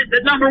saying that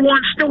the number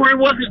one story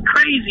wasn't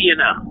crazy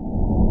enough.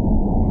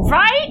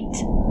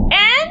 Right?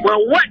 And?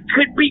 Well, what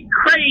could be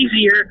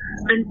crazier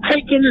than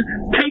taking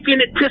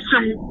it to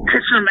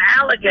some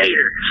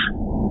alligators?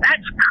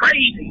 That's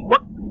crazy.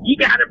 What? You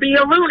gotta be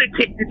a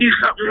lunatic to do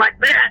something like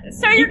that.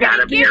 So you're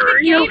gotta be a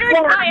real gators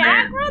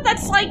Viagra? Man.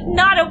 That's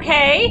not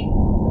okay.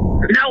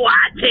 No,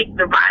 I take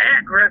the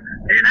Viagra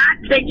and I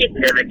take it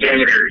to the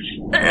gators.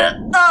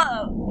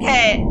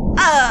 Okay.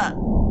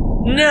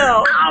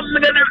 No.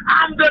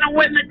 I'm gonna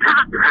win the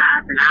top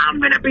prize and I'm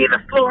gonna be the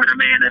Florida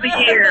Man of the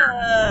Year.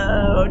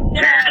 No.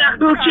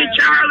 Chattahoochee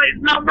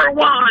Charlie's number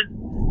one.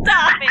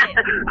 Stop it.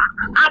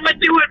 I'm gonna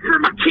do it for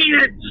my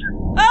kids.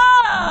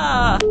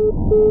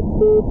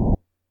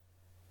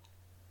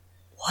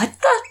 What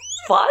the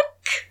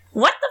fuck?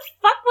 What the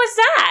fuck was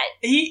that?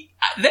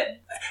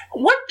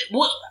 What?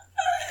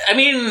 I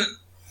mean,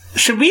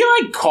 should we,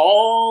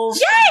 call...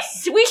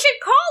 Yes! We should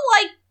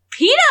call,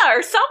 PETA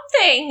or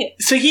something!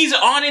 So he's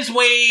on his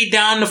way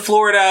down to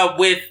Florida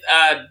with,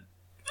 a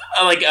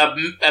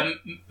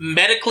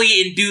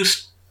medically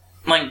induced,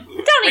 Don't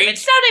even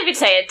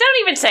say it. Don't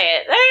even say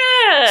it.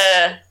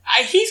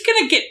 He's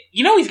gonna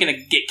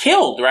get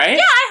killed, right?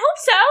 Yeah, I hope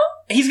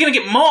so. He's gonna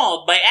get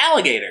mauled by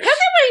alligators. That's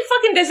what he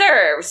fucking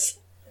deserves.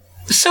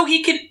 So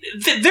he can...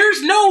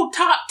 there's no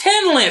top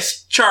 10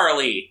 list,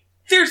 Charlie.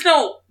 There's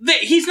no...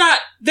 he's not...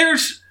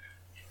 There's...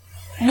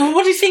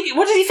 What does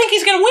he think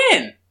he's gonna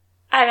win?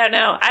 I don't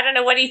know. I don't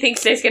know what he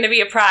thinks there's gonna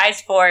be a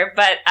prize for,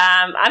 but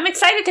I'm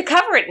excited to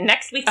cover it in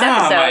next week's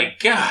episode. Oh my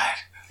god.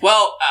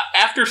 Well,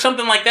 after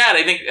something like that,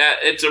 I think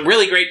it's a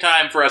really great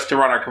time for us to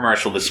run our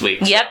commercial this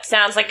week. Yep,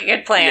 sounds like a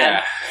good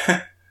plan.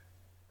 Yeah.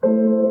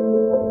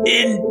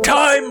 In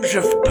times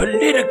of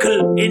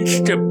political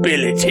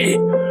instability,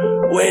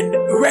 when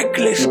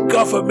reckless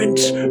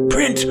governments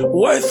print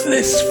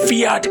worthless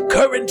fiat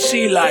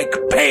currency like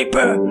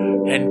paper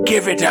and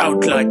give it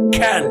out like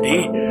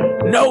candy,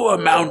 no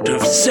amount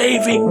of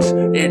savings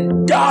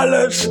in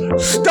dollars,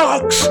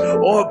 stocks,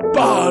 or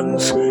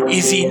bonds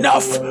is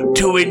enough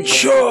to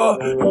ensure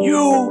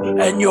you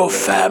and your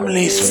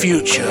family's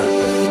future.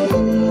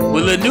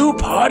 Will a new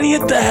party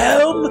at the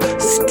helm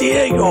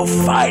steer your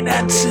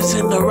finances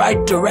in the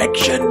right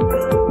direction,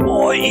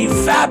 or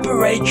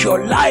evaporate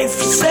your life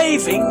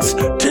savings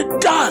to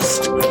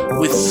dust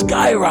with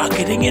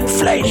skyrocketing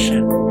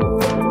inflation?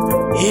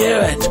 Here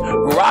at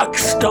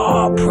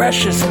Rockstar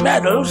Precious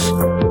Metals,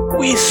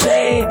 we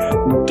say,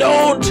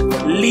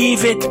 don't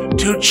leave it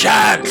to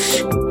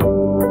chance.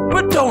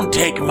 But don't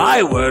take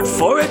my word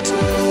for it.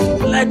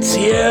 Let's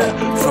hear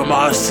from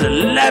our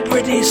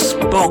celebrity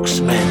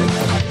spokesman.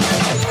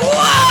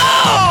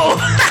 Whoa!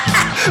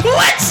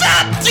 What's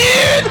up,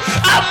 dude?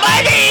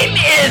 My name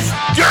is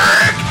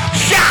Dirk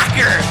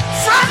Shocker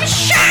from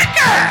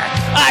Shocker.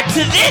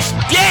 To this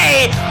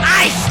day,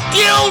 I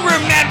still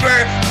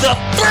remember the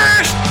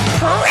first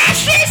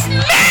precious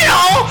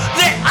metal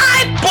that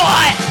I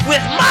bought with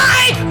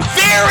my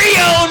very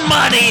own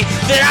money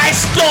that I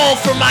stole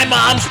from my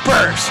mom's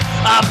purse.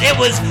 It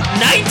was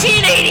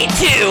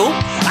 1982.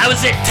 I was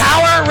at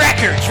Tower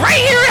Records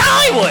right here in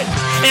Hollywood,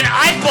 and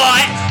I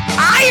bought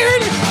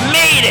Iron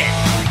Maiden,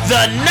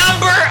 the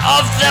number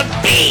of the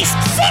beast,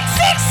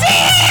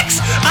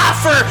 666,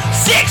 for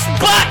 $6,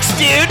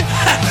 dude.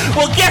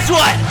 Well, guess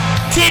what?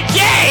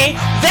 Today,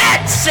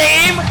 that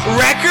same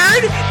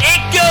record,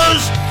 it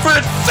goes for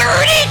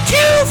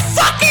 $32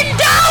 fucking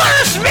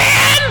dollars,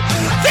 man!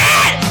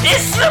 That is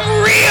some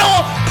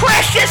real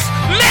precious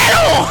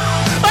metal!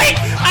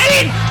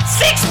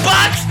 $6,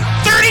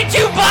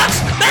 $32,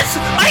 that's,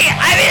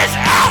 it's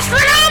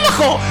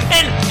astronomical!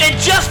 And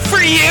just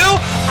for you,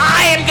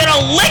 I am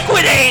gonna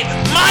liquidate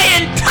my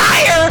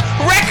entire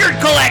record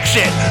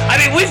collection!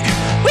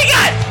 We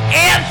got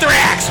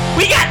Anthrax,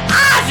 we got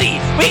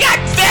Ozzy, we got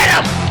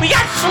Venom, we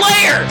got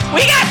Slayer,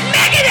 we got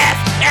Megadeth,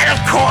 and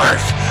of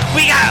course,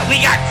 we got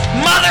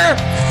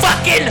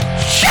motherfucking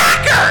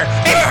Shocker!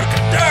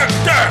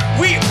 Dirk,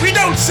 we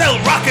don't sell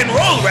rock and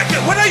roll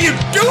records. What are you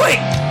doing?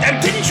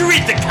 Didn't you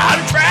read the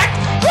contract?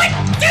 What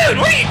dude,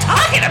 what are you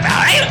talking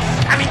about?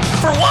 I mean,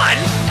 for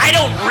one, I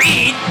don't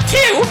read.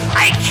 Two,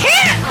 I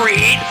can't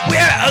read.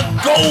 We're a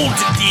gold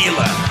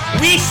dealer.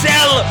 We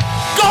sell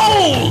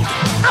gold.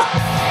 Oh,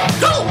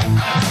 gold.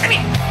 I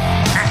mean,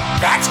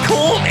 that's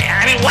cool, man.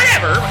 I mean,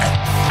 whatever.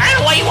 I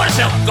don't know why you want to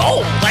sell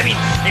gold. I mean,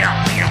 you know,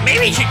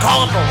 maybe you should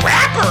call him a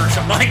rapper or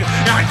something. Like,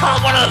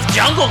 call him one of those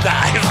jungle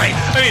guys. Like,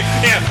 I mean,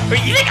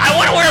 you think I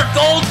want to wear a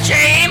gold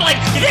chain? Like,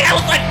 you think I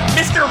look like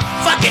Mr.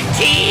 fucking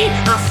T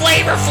or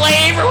Flavor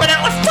Flav or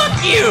whatever? Fuck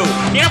you.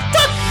 You know,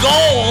 fuck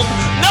gold.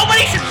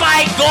 Nobody should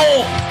buy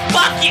gold.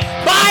 Fuck you.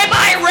 Buy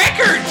my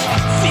records.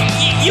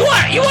 You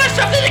want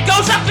something that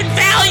goes up in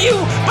value?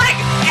 But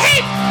hey,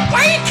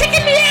 why are you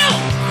kicking me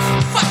out?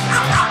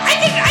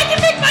 I can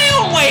make my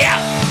own way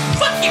out.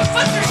 Fuck you.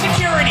 Fuck your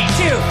security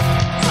too.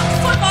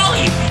 Fuck all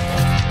you.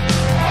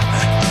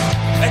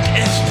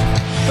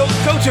 Go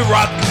to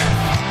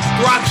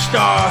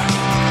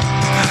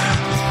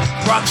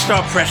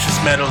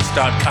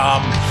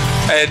rockstarpreciousmetals.com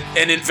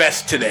and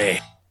invest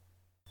today.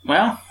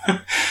 Well,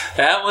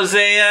 that was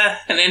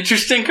an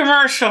interesting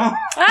commercial.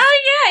 Oh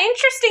yeah,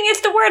 interesting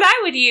is the word I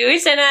would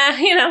use, and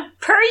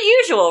per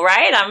usual,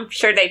 right? I'm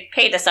sure they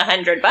paid us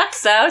 $100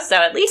 though, so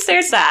at least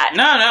there's that.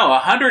 No,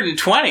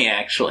 120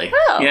 actually.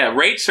 Oh. Yeah,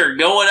 rates are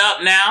going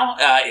up now.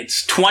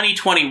 It's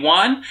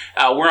 2021.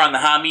 We're on the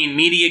Hameen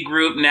Media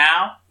Group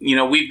now. You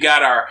know, we've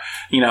got our,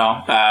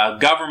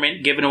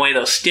 government giving away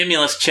those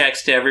stimulus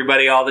checks to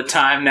everybody all the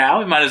time now.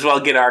 We might as well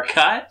get our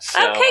cut. So,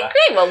 okay,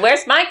 great. Well,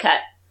 where's my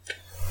cut?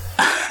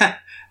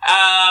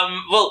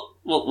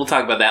 We'll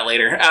talk about that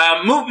later.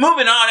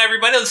 Moving on,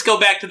 everybody. Let's go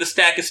back to the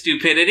stack of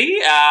stupidity.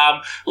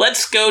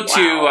 Let's go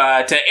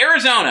to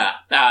Arizona.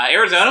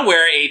 Arizona,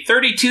 where a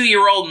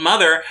 32-year-old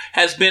mother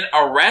has been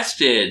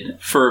arrested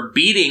for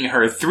beating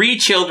her 3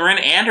 children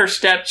and her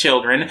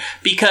stepchildren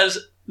because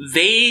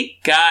they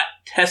got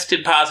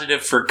tested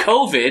positive for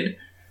COVID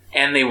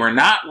and they were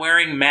not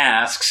wearing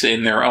masks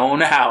in their own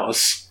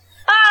house.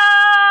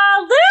 A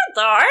little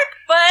dark,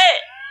 but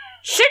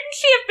shouldn't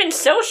she have been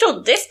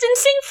social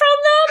distancing from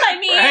them? I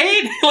mean...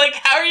 Right? Like,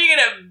 how are you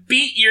gonna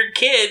beat your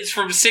kids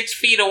from 6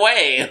 feet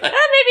away?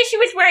 Maybe she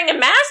was wearing a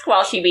mask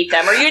while she beat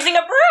them, or using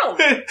a broom.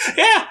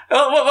 Yeah.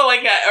 Well,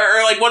 like,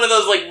 or like one of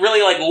those, like,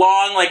 really, like,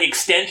 long, like,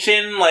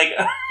 extension, like...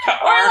 or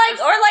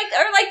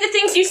like the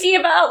things you see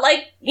about,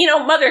 like,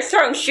 mothers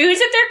throwing shoes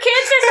at their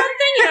kids or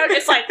something,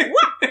 just like, what?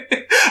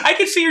 I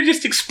can see her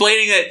just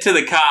explaining that to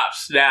the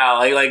cops now.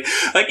 Like,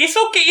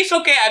 it's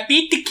okay, I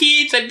beat the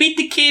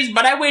kids,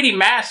 but I wear the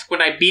mask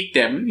when I beat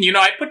them.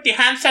 I put the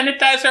hand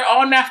sanitizer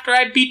on after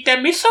I beat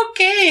them. It's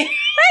okay.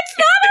 That's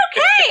not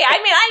okay. I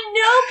mean, I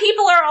know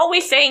people are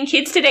always saying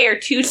kids today are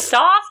too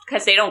soft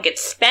because they don't get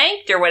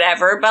spanked or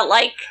whatever, but,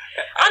 like,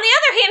 on the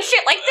other hand,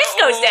 shit like this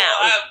goes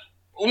down.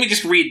 Let me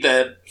just read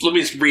the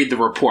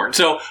report.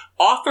 So,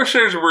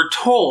 officers were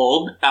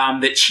told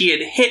that she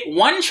had hit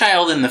one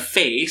child in the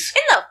face.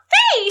 In the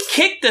face?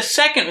 Kicked the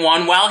second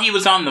one while he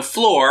was on the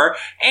floor,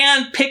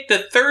 and picked the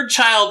third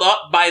child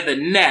up by the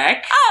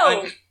neck.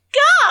 Oh,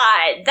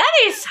 God, that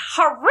is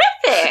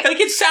horrific. Like,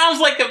 it sounds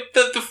like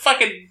the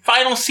fucking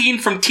final scene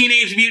from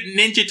Teenage Mutant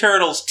Ninja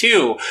Turtles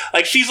 2.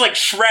 Like, she's like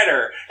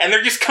Shredder, and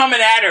they're just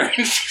coming at her,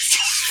 and she's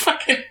just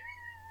fucking...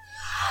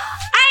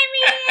 I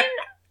mean...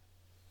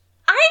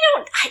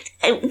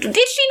 did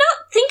she not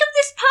think of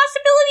this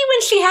possibility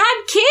when she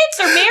had kids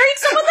or married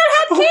someone that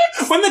had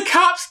kids? When the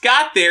cops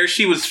got there,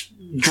 she was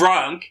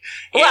drunk,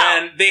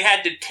 and they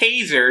had to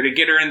tase her to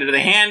get her into the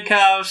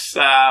handcuffs,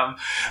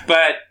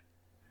 but,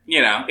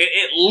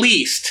 at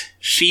least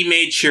she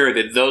made sure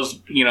that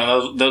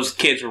those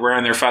kids were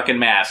wearing their fucking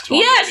masks.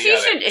 Yeah,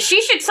 she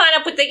should sign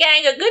up with the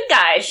gang of good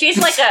guys. She's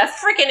like a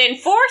freaking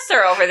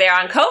enforcer over there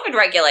on COVID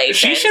regulations.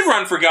 She should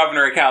run for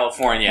governor of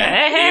California.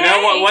 Hey.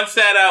 Once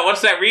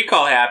that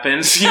recall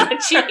happens. Oh,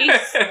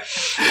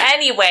 jeez.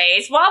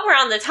 Anyways, while we're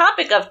on the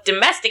topic of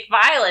domestic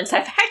violence,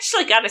 I've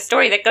actually got a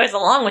story that goes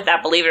along with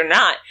that, believe it or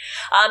not.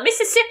 A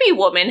Mississippi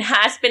woman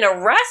has been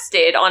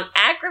arrested on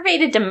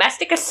aggravated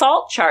domestic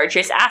assault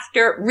charges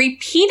after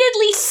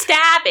repeatedly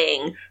stabbing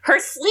her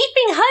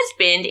sleeping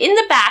husband in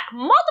the back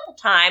multiple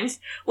times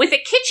with a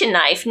kitchen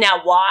knife.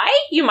 Now, why?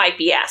 You might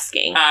be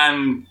asking.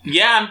 I'm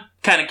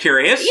kind of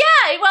curious.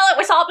 Yeah, well, it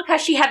was all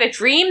because she had a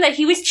dream that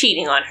he was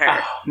cheating on her.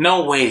 Oh,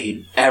 no way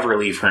he'd ever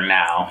leave her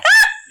now.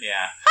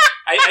 Yeah.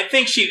 I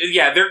think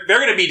they're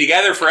going to be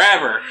together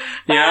forever.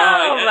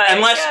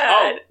 Unless,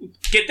 God.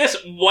 Get this,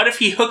 what if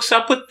he hooks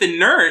up with the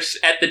nurse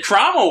at the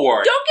trauma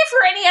ward? Don't give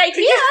her any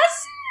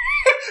ideas.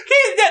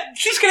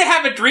 She's gonna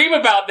have a dream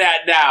about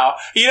that now.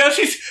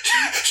 She's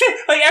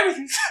like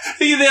everything.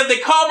 They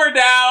calm her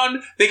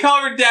down.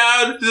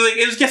 Like,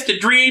 it was just a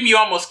dream. You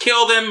almost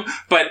killed him,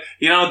 but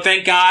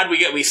thank God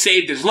we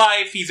saved his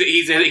life. He's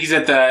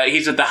at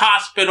the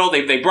hospital.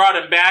 They brought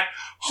him back.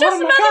 Just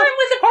smother him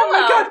with a pillow. Oh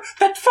my God!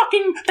 That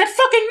fucking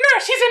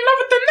nurse. He's in love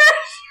with the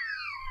nurse.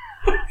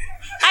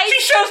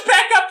 She shows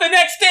back up the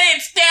next day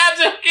and stabs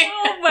him.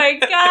 Oh my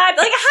god. Like, how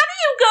do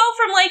you go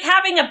from, like,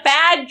 having a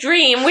bad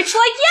dream, which,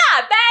 like,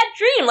 yeah, bad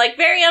dream, like,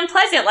 very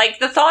unpleasant, like,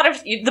 the thought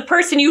of the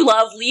person you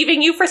love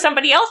leaving you for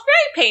somebody else,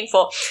 very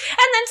painful,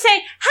 and then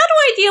say, how do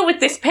I deal with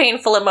this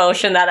painful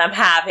emotion that I'm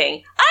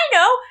having? I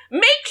know,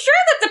 make sure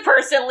that the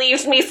person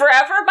leaves me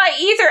forever by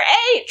either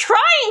A,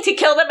 trying to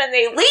kill them and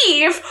they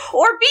leave,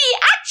 or B,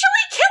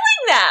 actually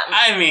killing them.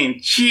 I mean,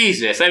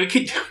 Jesus. I mean,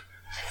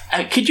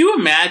 could you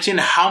imagine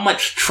how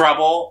much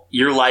trouble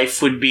your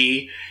life would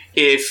be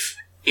if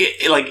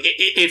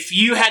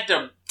you had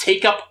to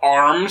take up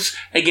arms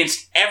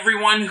against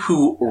everyone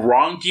who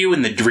wronged you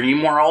in the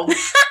dream world?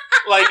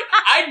 Like,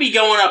 I'd be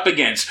going up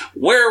against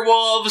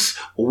werewolves,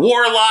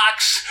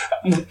 warlocks,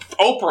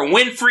 Oprah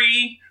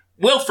Winfrey,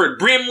 Wilford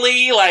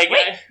Brimley, like...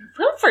 Wait,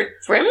 Wilford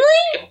Brimley?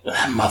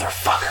 That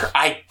motherfucker,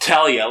 I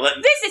tell you.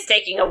 This is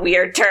taking a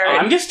weird turn.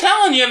 I'm just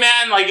telling you,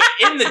 man, like,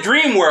 in the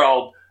dream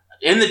world,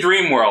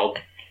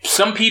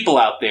 some people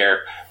out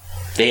there,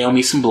 they owe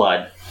me some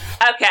blood.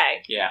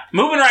 Okay. Yeah.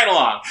 Moving right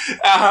along.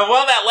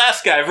 Well, that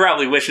last guy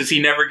probably wishes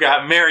he never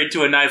got married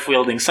to a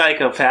knife-wielding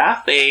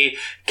psychopath. A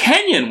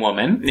Kenyan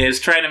woman is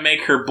trying to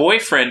make her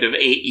boyfriend of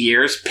 8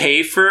 years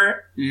pay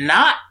for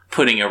not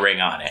putting a ring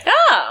on it.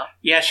 Oh.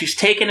 Yeah, she's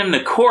taking him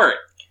to court.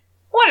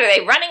 What, are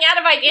they running out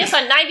of ideas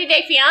on 90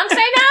 Day Fiancé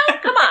now?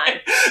 Come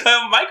on.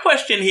 My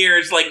question here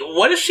is, like,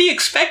 what does she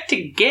expect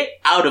to get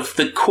out of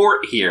the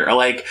court here?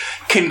 Like,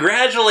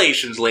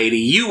 congratulations, lady,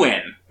 you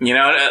win. You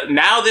know,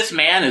 now this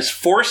man is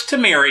forced to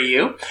marry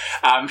you.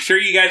 I'm sure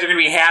you guys are going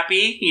to be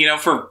happy, you know,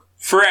 for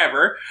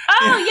forever.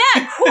 Oh,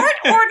 yeah,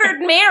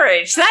 court-ordered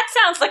marriage. That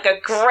sounds like a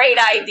great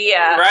idea.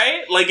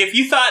 Right? Like, if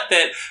you thought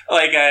that,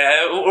 like,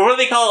 what do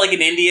they call it, like,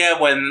 in India,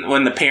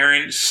 when the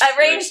parents...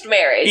 Arranged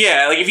marriage.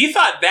 Yeah, like, if you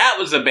thought that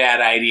was a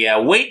bad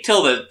idea, wait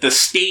till the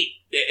state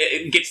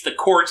gets the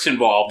courts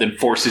involved and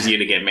forces you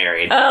to get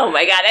married. Oh,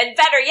 my God. And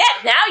better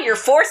yet, now you're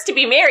forced to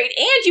be married,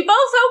 and you both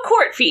owe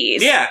court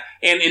fees. Yeah,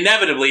 and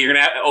inevitably, you're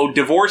going to owe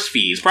divorce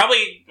fees.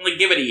 Probably, like,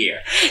 give it a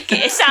year.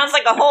 It sounds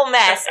like a whole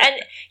mess.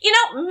 And, you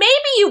know,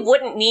 maybe you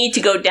wouldn't need to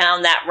go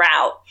down that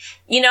route.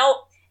 You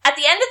know, at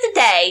the end of the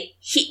day,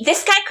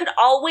 this guy could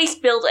always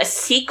build a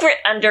secret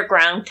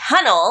underground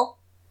tunnel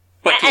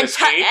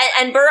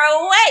and burrow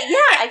away.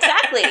 Yeah,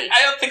 exactly.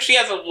 I don't think she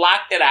hasn't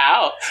locked it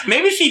out.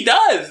 Maybe she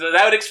does.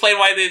 That would explain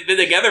why they've been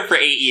together for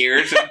 8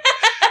 years.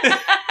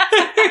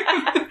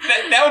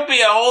 That would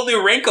be a whole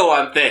new wrinkle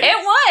on things. It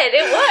would.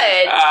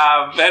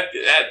 That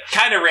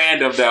kind of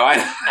random, though. Not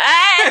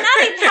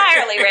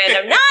entirely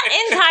random. Not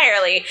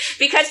entirely.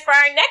 Because for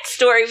our next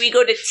story, we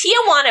go to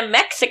Tijuana,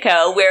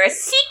 Mexico, where a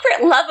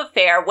secret love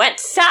affair went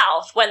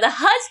south when the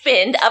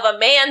husband of a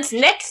man's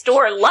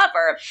next-door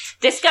lover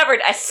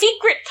discovered a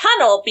secret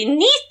tunnel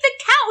beneath the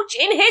couch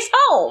in his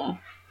home.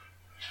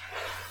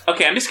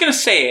 Okay, I'm just going to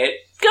say it.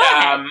 Go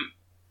ahead.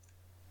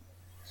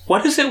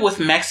 What is it with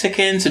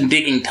Mexicans and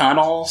digging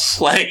tunnels?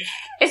 Like,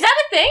 is that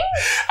a thing?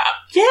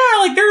 Yeah,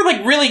 like they're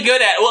like really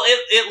good at. Well,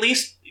 at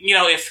least you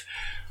know at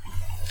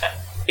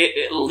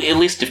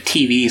least if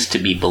TV is to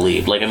be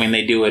believed. Like, I mean,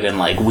 they do it in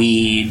like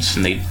Weeds,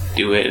 and they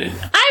do it.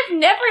 I've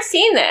never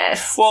seen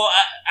this. Well,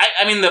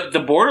 I mean, the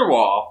border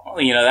wall.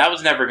 You know, that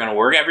was never going to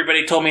work.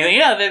 Everybody told me,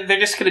 yeah, they're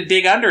just going to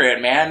dig under it,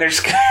 man. They're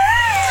just.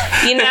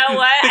 You know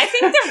what? I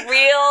think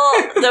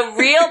the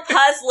real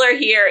puzzler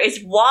here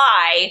is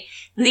why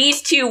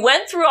these two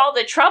went through all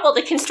the trouble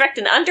to construct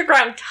an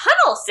underground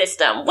tunnel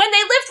system when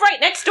they lived right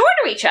next door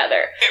to each other.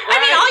 Right. I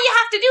mean, all you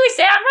have to do is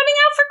say, I'm running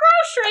out for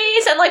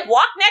groceries, and, like,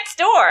 walk next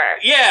door.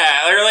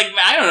 Yeah, or, like,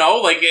 I don't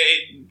know, like,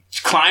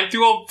 climb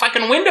through a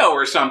fucking window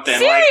or something.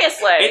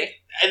 Seriously.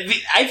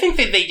 I think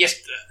that they just...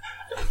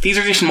 These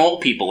are just mole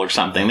people or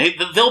something.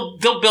 They'll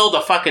build a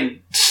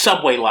fucking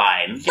subway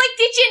line. Like,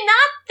 did you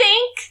not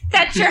think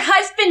that your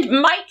husband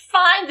might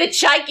find the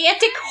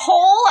gigantic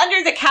hole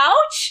under the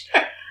couch?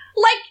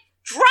 Like,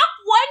 drop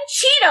one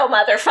Cheeto,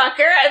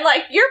 motherfucker, and,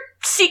 like, your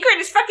secret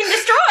is fucking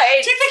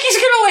destroyed. Do you think he's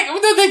gonna, like,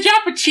 they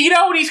drop a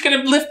Cheeto and he's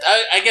gonna lift...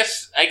 I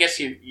guess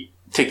you...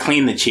 To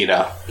clean the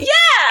Cheeto. Yeah!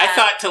 I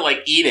thought to,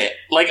 like, eat it.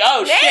 Like,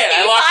 oh, maybe, shit,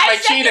 I lost my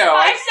Cheeto.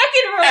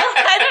 5-second rule.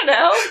 I don't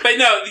know. But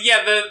no,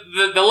 yeah,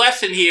 the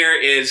lesson here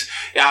is,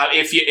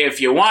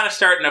 if you want to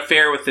start an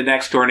affair with the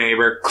next door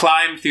neighbor,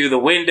 climb through the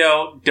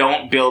window,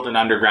 don't build an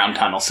underground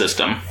tunnel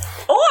system.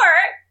 Or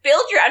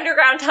build your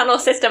underground tunnel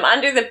system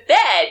under the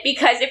bed,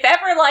 because if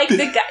ever, like,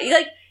 the guy,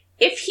 like,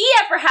 if he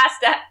ever has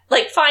to,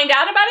 like, find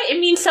out about it, it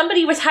means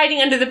somebody was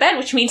hiding under the bed,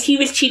 which means he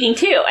was cheating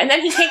too, and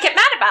then he can't get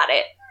mad about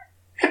it.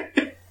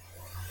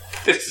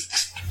 This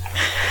is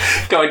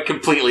going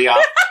completely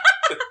off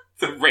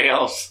the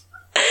rails.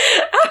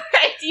 All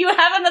right, do you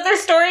have another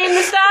story in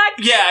the stock?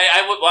 Yeah,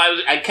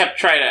 I kept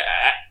trying to...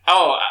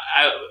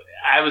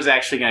 I was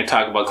actually going to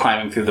talk about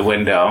climbing through the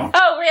window.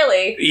 Oh,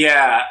 really?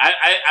 Yeah,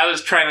 I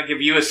was trying to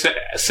give you a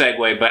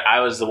segue, but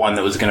I was the one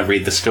that was going to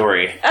read the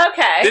story.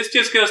 Okay. This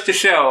just goes to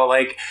show,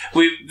 like,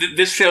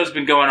 this show's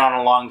been going on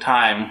a long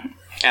time,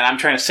 and I'm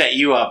trying to set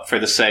you up for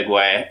the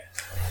segue,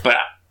 but...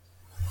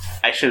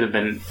 I should have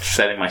been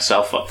setting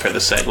myself up for the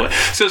segue.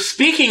 So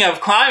speaking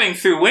of climbing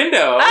through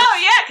windows... Oh,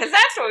 yeah, because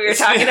that's what we were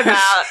talking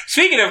about.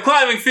 Speaking of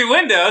climbing through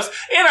windows,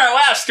 in our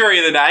last story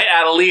of the night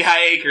out of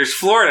Lehigh Acres,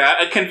 Florida,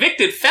 a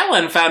convicted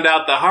felon found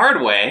out the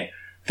hard way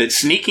that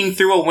sneaking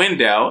through a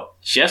window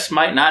just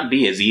might not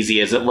be as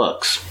easy as it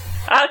looks.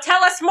 Oh,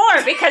 tell us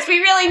more, because we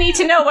really need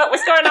to know what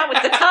was going on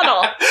with the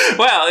tunnel.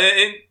 Well,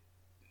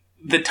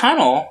 the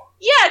tunnel...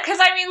 Yeah, because,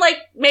 I mean, like,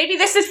 maybe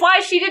this is why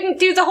she didn't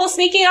do the whole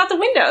sneaking out the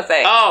window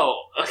thing.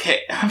 Oh,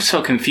 okay. I'm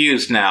so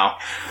confused now.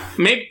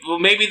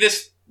 Maybe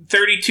this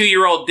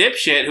 32-year-old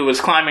dipshit who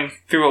was climbing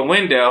through a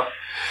window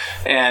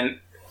and...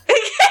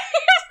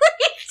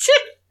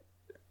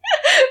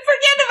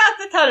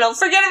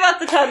 Forget about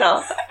the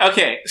tunnel.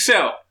 Okay,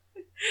 so...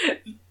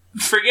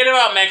 Forget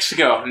about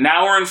Mexico.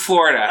 Now we're in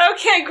Florida.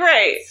 Okay,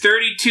 great.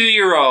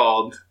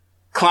 32-year-old...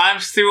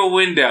 climbs through a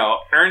window,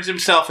 earns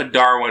himself a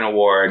Darwin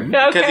Award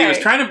because he was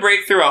trying to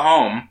break through a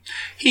home.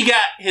 He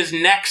got his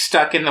neck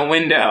stuck in the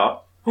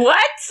window.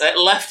 What? It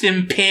left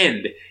him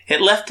pinned.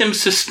 It left him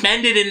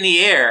suspended in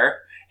the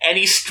air, and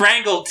he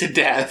strangled to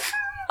death.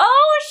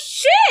 Oh,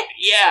 shit!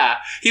 Yeah.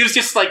 He was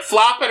just, like,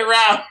 flopping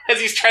around as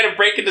he's trying to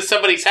break into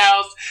somebody's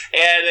house,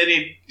 and then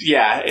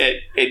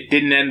it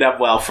didn't end up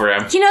well for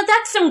him. You know,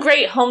 that's some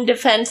great home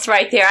defense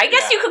right there. I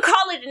guess you could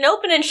call it an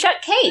open and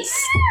shut case.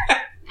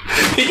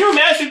 Can you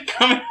imagine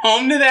coming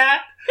home to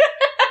that?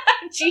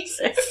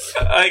 Jesus.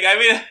 Like, I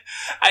mean,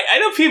 I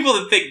know people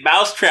that think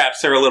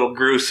mousetraps are a little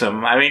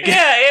gruesome. I mean,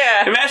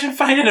 yeah. Imagine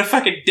finding a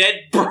fucking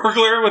dead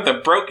burglar with a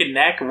broken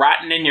neck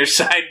rotting in your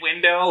side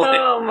window. Like,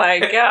 oh my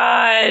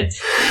god.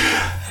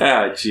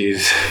 Oh,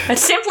 jeez. A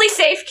Simply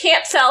Safe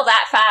can't sell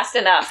that fast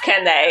enough,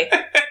 can they?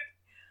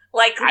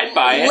 Like, I'd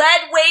buy it.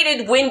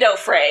 lead-weighted window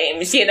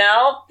frames, you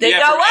know? They go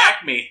from up.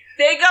 Acme.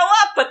 They go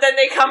up, but then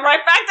they come right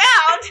back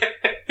down.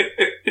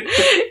 It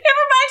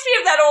reminds me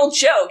of that old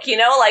joke, you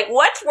know? Like,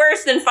 what's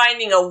worse than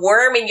finding a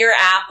worm in your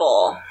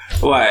apple?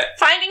 What?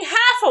 Finding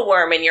half a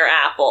worm in your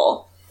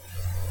apple.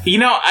 You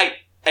know, I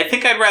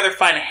think I'd rather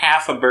find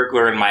half a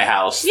burglar in my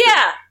house.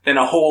 Yeah. Than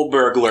a whole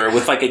burglar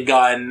with, like, a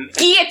gun.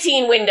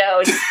 Guillotine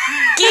windows.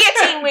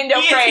 Guillotine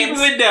window frames. Guillotine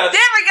windows.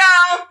 There we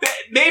go.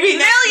 Maybe $1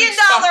 million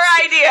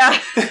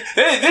idea.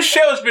 This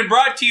show has been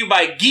brought to you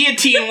by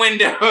Guillotine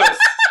Windows.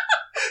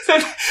 So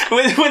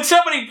when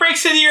somebody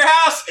breaks into your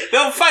house,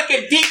 they'll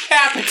fucking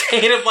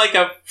decapitate him like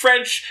a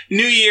French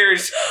New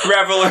Year's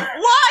reveler.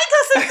 Why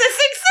doesn't this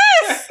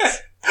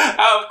exist?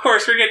 Of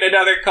course, we're getting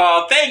another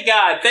call. Thank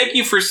God. Thank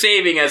you for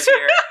saving us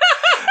here.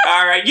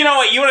 All right. You know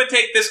what? You want to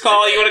take this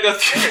call? You want to go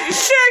through?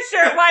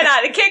 Sure. Why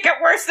not? It can't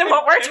get worse than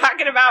what we're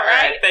talking about,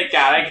 right? Thank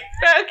God.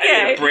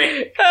 Okay. I need a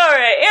break. All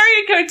right.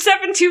 Area code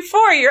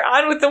 724. You're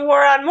on with the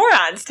War on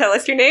Morons. Tell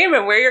us your name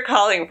and where you're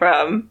calling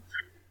from.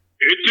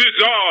 It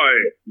is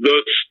I,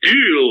 the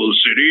Steel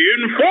City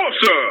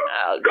Enforcer,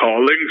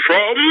 calling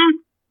from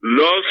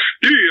the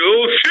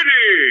Steel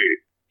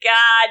City.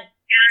 God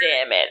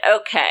damn it.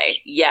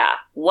 Okay. Yeah.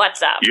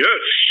 What's up? Yes.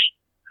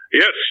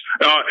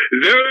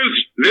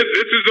 This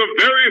is a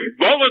very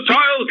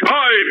volatile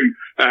time.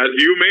 As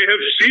you may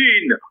have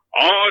seen,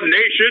 our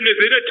nation is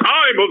in a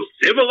time of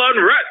civil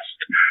unrest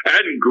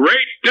and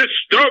great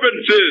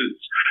disturbances.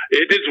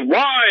 It is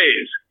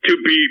wise to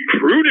be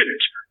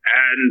prudent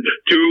and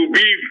to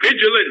be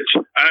vigilant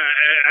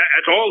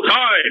at all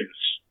times.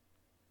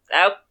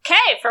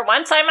 Okay, for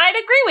once I might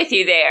agree with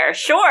you there.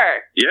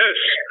 Sure. Yes.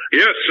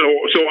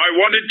 So I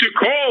wanted to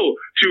call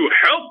to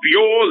help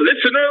your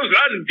listeners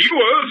and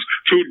viewers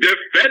to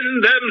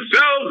defend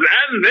themselves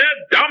and their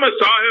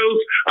domiciles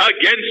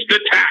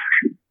against attack.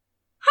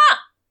 Huh.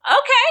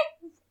 Okay.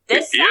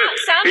 This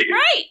sounds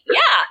great.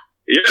 Yeah.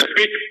 Yes,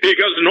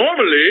 because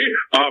normally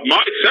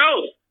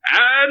myself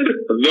and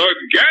the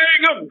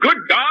gang of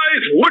good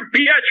guys would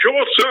be at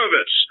your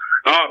service.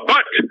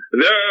 But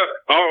there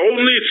are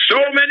only so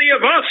many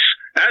of us,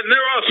 and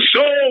there are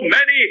so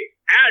many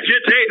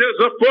agitators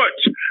afoot.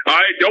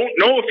 I don't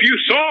know if you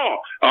saw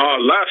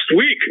last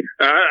week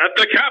at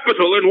the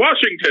Capitol in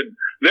Washington,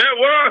 there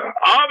were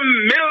a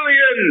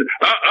million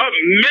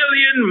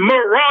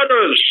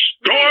marauders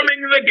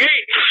storming the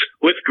gates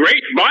with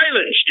great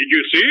violence. Did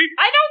you see?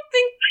 I don't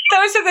think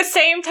those are the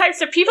same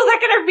types of people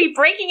that are going to be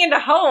breaking into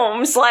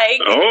homes,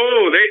 like...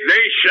 Oh,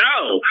 they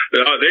shall.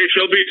 They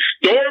shall be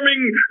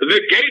storming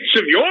the gates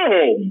of your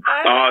home.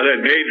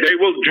 They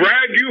will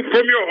drag you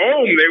from your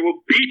home. They will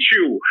beat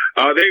you.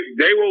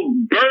 They will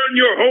burn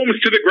your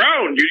homes to the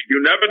ground. You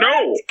never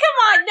know. Come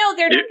on, no,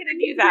 they're not going to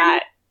do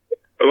that.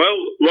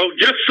 Well,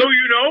 just so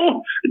you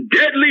know,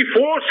 deadly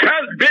force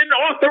has been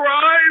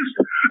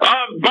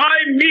authorized by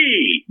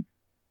me.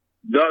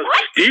 The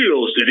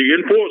Steel City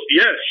Enforcer.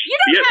 Yes,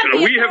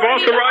 we have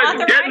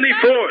authorized deadly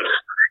force.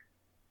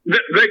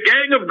 The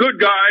gang of good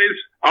guys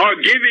are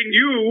giving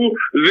you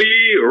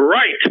the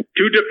right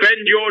to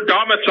defend your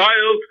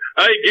domiciles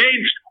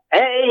against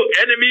all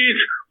enemies,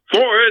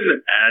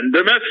 foreign and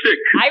domestic.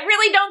 I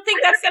really don't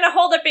think that's going to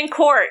hold up in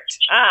court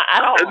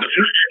at all.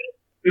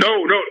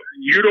 No,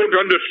 you don't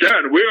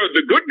understand. We are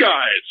the good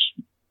guys.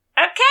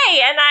 Okay,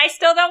 and I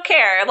still don't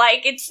care.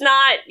 Like, it's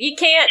not, you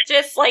can't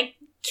just, like,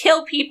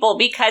 kill people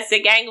because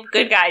the gang of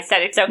good guys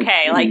said it's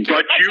okay. Like,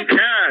 but you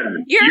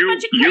can. You're a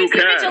bunch of crazy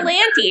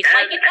vigilantes.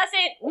 Like, it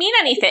doesn't mean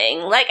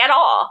anything, like, at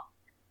all.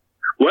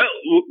 Well,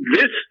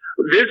 this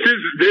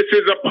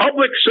is a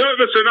public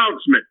service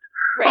announcement.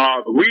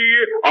 Right.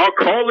 We are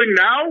calling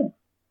now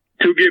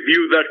to give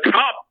you the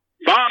top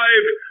 5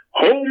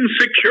 home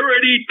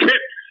security tips.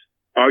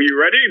 Are you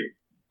ready?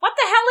 What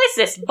the hell is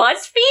this?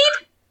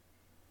 BuzzFeed?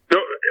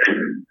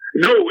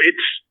 No,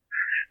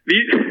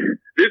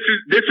 this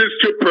is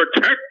to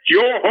protect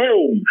your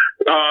home.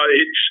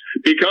 It's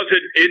because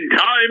in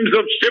times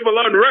of civil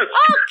unrest,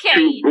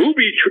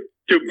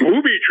 to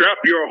booby trap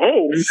your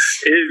home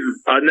is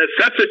a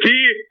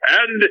necessity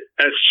and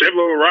a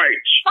civil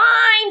right.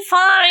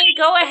 Fine.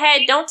 Go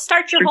ahead. Don't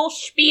start your whole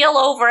spiel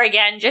over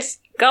again.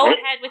 Just go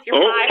ahead with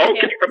your 5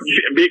 tips.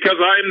 Because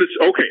I'm this.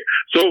 Okay,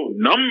 so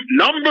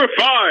number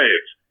 5.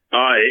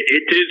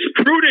 It is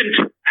prudent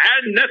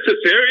and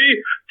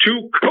necessary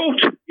to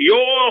coat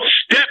your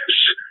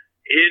steps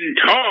in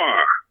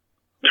tar.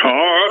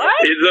 Tar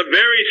is a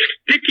very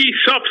sticky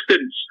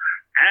substance,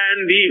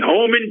 and the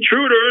home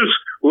intruders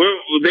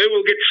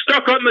will get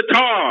stuck on the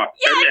tar,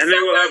 and they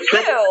will have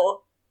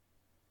trouble.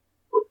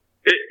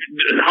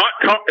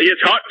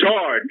 It's hot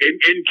tar.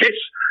 In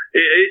case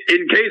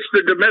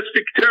the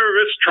domestic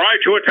terrorists try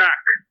to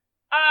attack.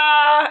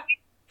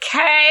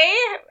 Okay.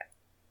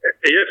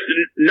 Yes,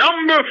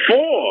 number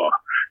 4.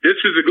 This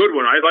is a good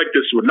one. I like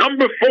this one.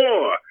 Number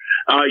 4.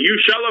 You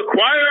shall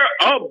acquire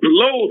a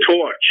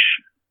blowtorch.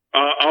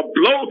 A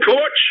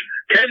blowtorch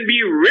can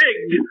be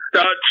rigged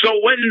so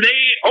when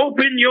they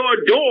open your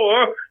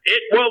door,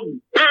 it will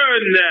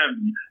burn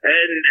them,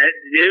 and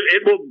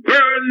it will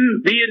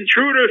burn the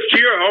intruders to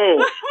your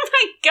home. Oh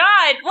my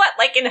God! What,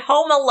 like in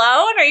Home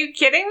Alone? Are you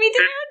kidding me,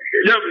 dude?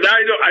 No,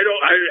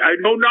 I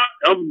know not.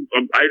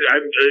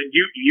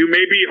 You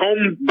may be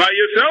home by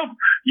yourself.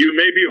 You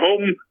may be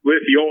home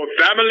with your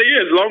family,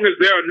 as long as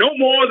there are no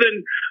more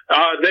than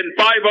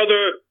 5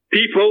 other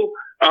people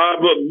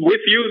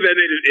with you. Then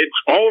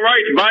it's all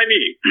right by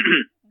me.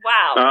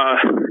 Wow.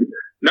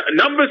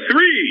 Number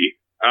 3,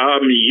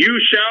 you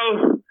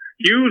shall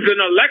use an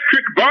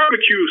electric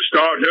barbecue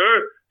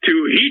starter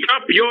to heat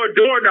up your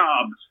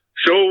doorknobs.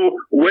 So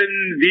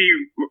when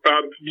the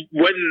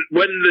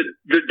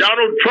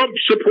Donald Trump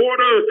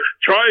supporter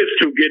tries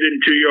to get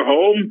into your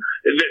home,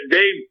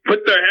 they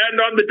put their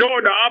hand on the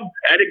doorknob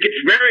and it gets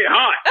very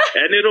hot,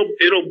 and it'll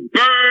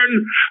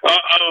burn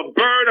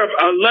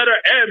a letter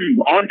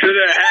M onto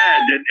their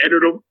hand, and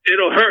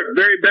it'll hurt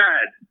very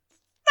bad.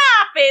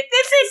 Stop it!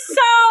 This is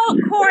so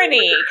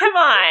corny. Come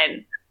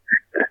on.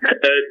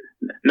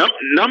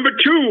 Number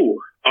 2,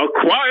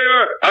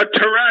 acquire a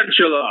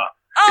tarantula.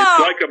 It's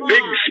like a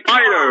big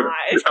spider,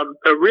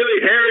 a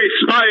really hairy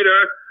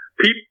spider.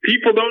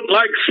 People don't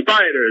like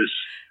spiders.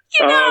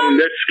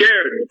 They're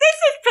scared. This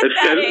is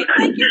pathetic.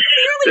 Like, you're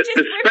clearly just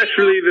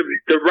especially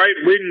the right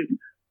wing,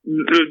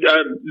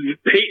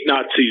 hate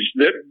Nazis.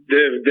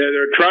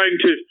 They're trying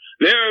to.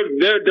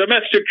 They're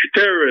domestic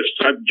terrorists.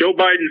 Joe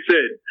Biden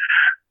said.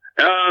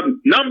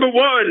 Number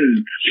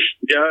 1,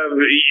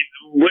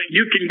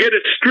 you can get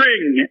a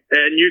string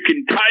and you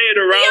can tie it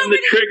around the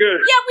trigger.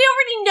 Yeah, we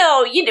already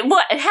know.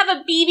 What? Have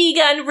a BB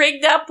gun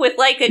rigged up with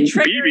like a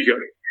trigger? BB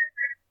gun.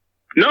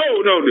 No.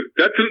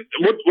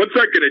 What's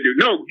that going to do?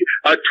 No,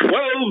 a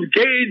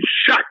 12-gauge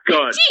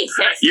shotgun.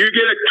 Jesus. You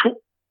get a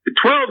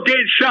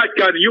 12-gauge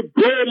shotgun and you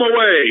blow them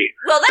away.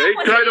 Well, that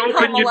wasn't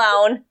Home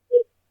Alone.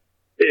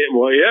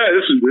 Well, yeah,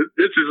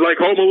 this is like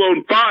Home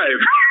Alone 5.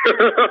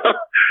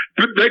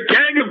 The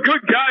gang of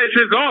good guys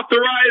has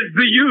authorized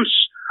the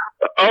use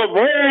of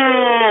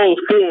all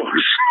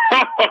force.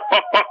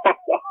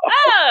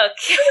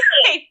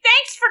 Okay,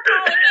 thanks for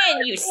calling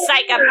in, you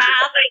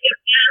psychopath.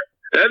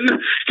 And the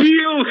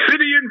Steel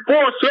City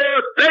Enforcer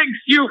thanks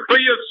you for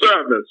your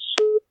service.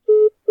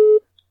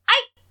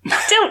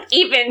 I don't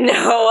even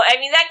know. I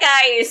mean, that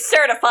guy is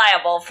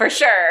certifiable for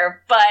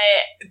sure, but...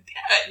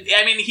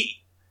 I mean,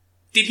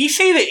 did he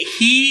say that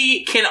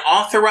he can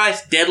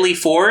authorize deadly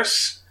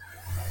force?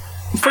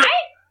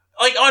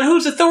 Like, on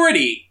whose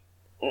authority?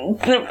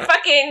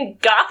 Fucking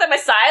Gotham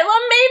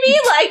Asylum, maybe?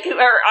 Like,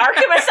 or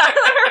Arkham Asylum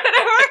or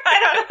whatever? I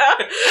don't know.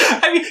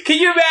 I mean, can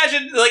you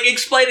imagine, like,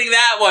 explaining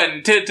that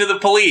one to the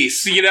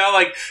police? You know,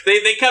 like,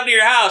 they come to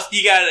your house,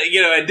 you got,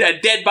 a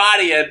dead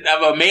body of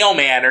a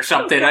mailman or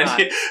something. Oh,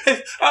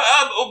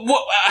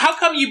 how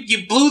come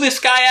you blew this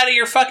guy out of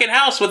your fucking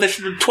house with a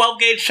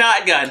 12-gauge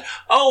shotgun?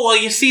 Oh, well,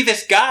 you see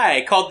this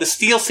guy called the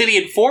Steel City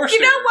Enforcer.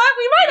 You know what?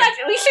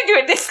 We should do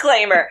a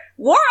disclaimer.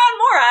 War on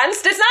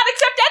Morons does not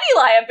accept any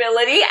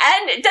liability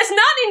and does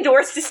not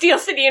endorse the Steel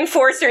City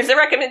Enforcer's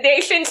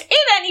recommendations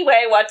in any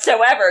way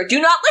whatsoever.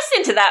 Do not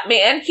listen to that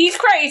man. He's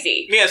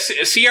crazy. Yes,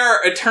 see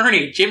our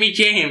attorney, Jimmy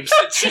James.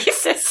 Oh,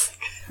 Jesus.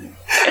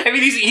 I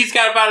mean, he's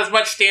got about as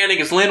much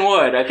standing as Lynn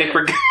Wood. I think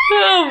we're good.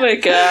 Oh, my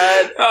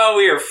God. Oh,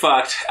 we are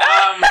fucked.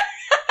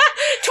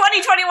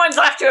 2021's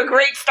off to a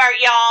great start,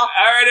 y'all. All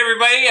right,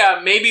 everybody.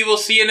 Maybe we'll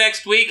see you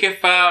next week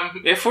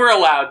if we're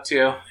allowed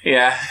to.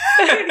 Yeah.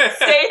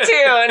 Stay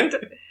tuned.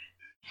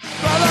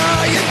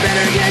 Brother, you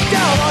better get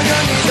down on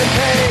your knees and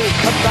pay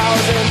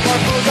 1,000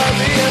 buckles are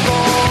being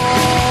born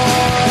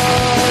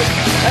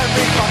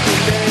every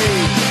fucking day.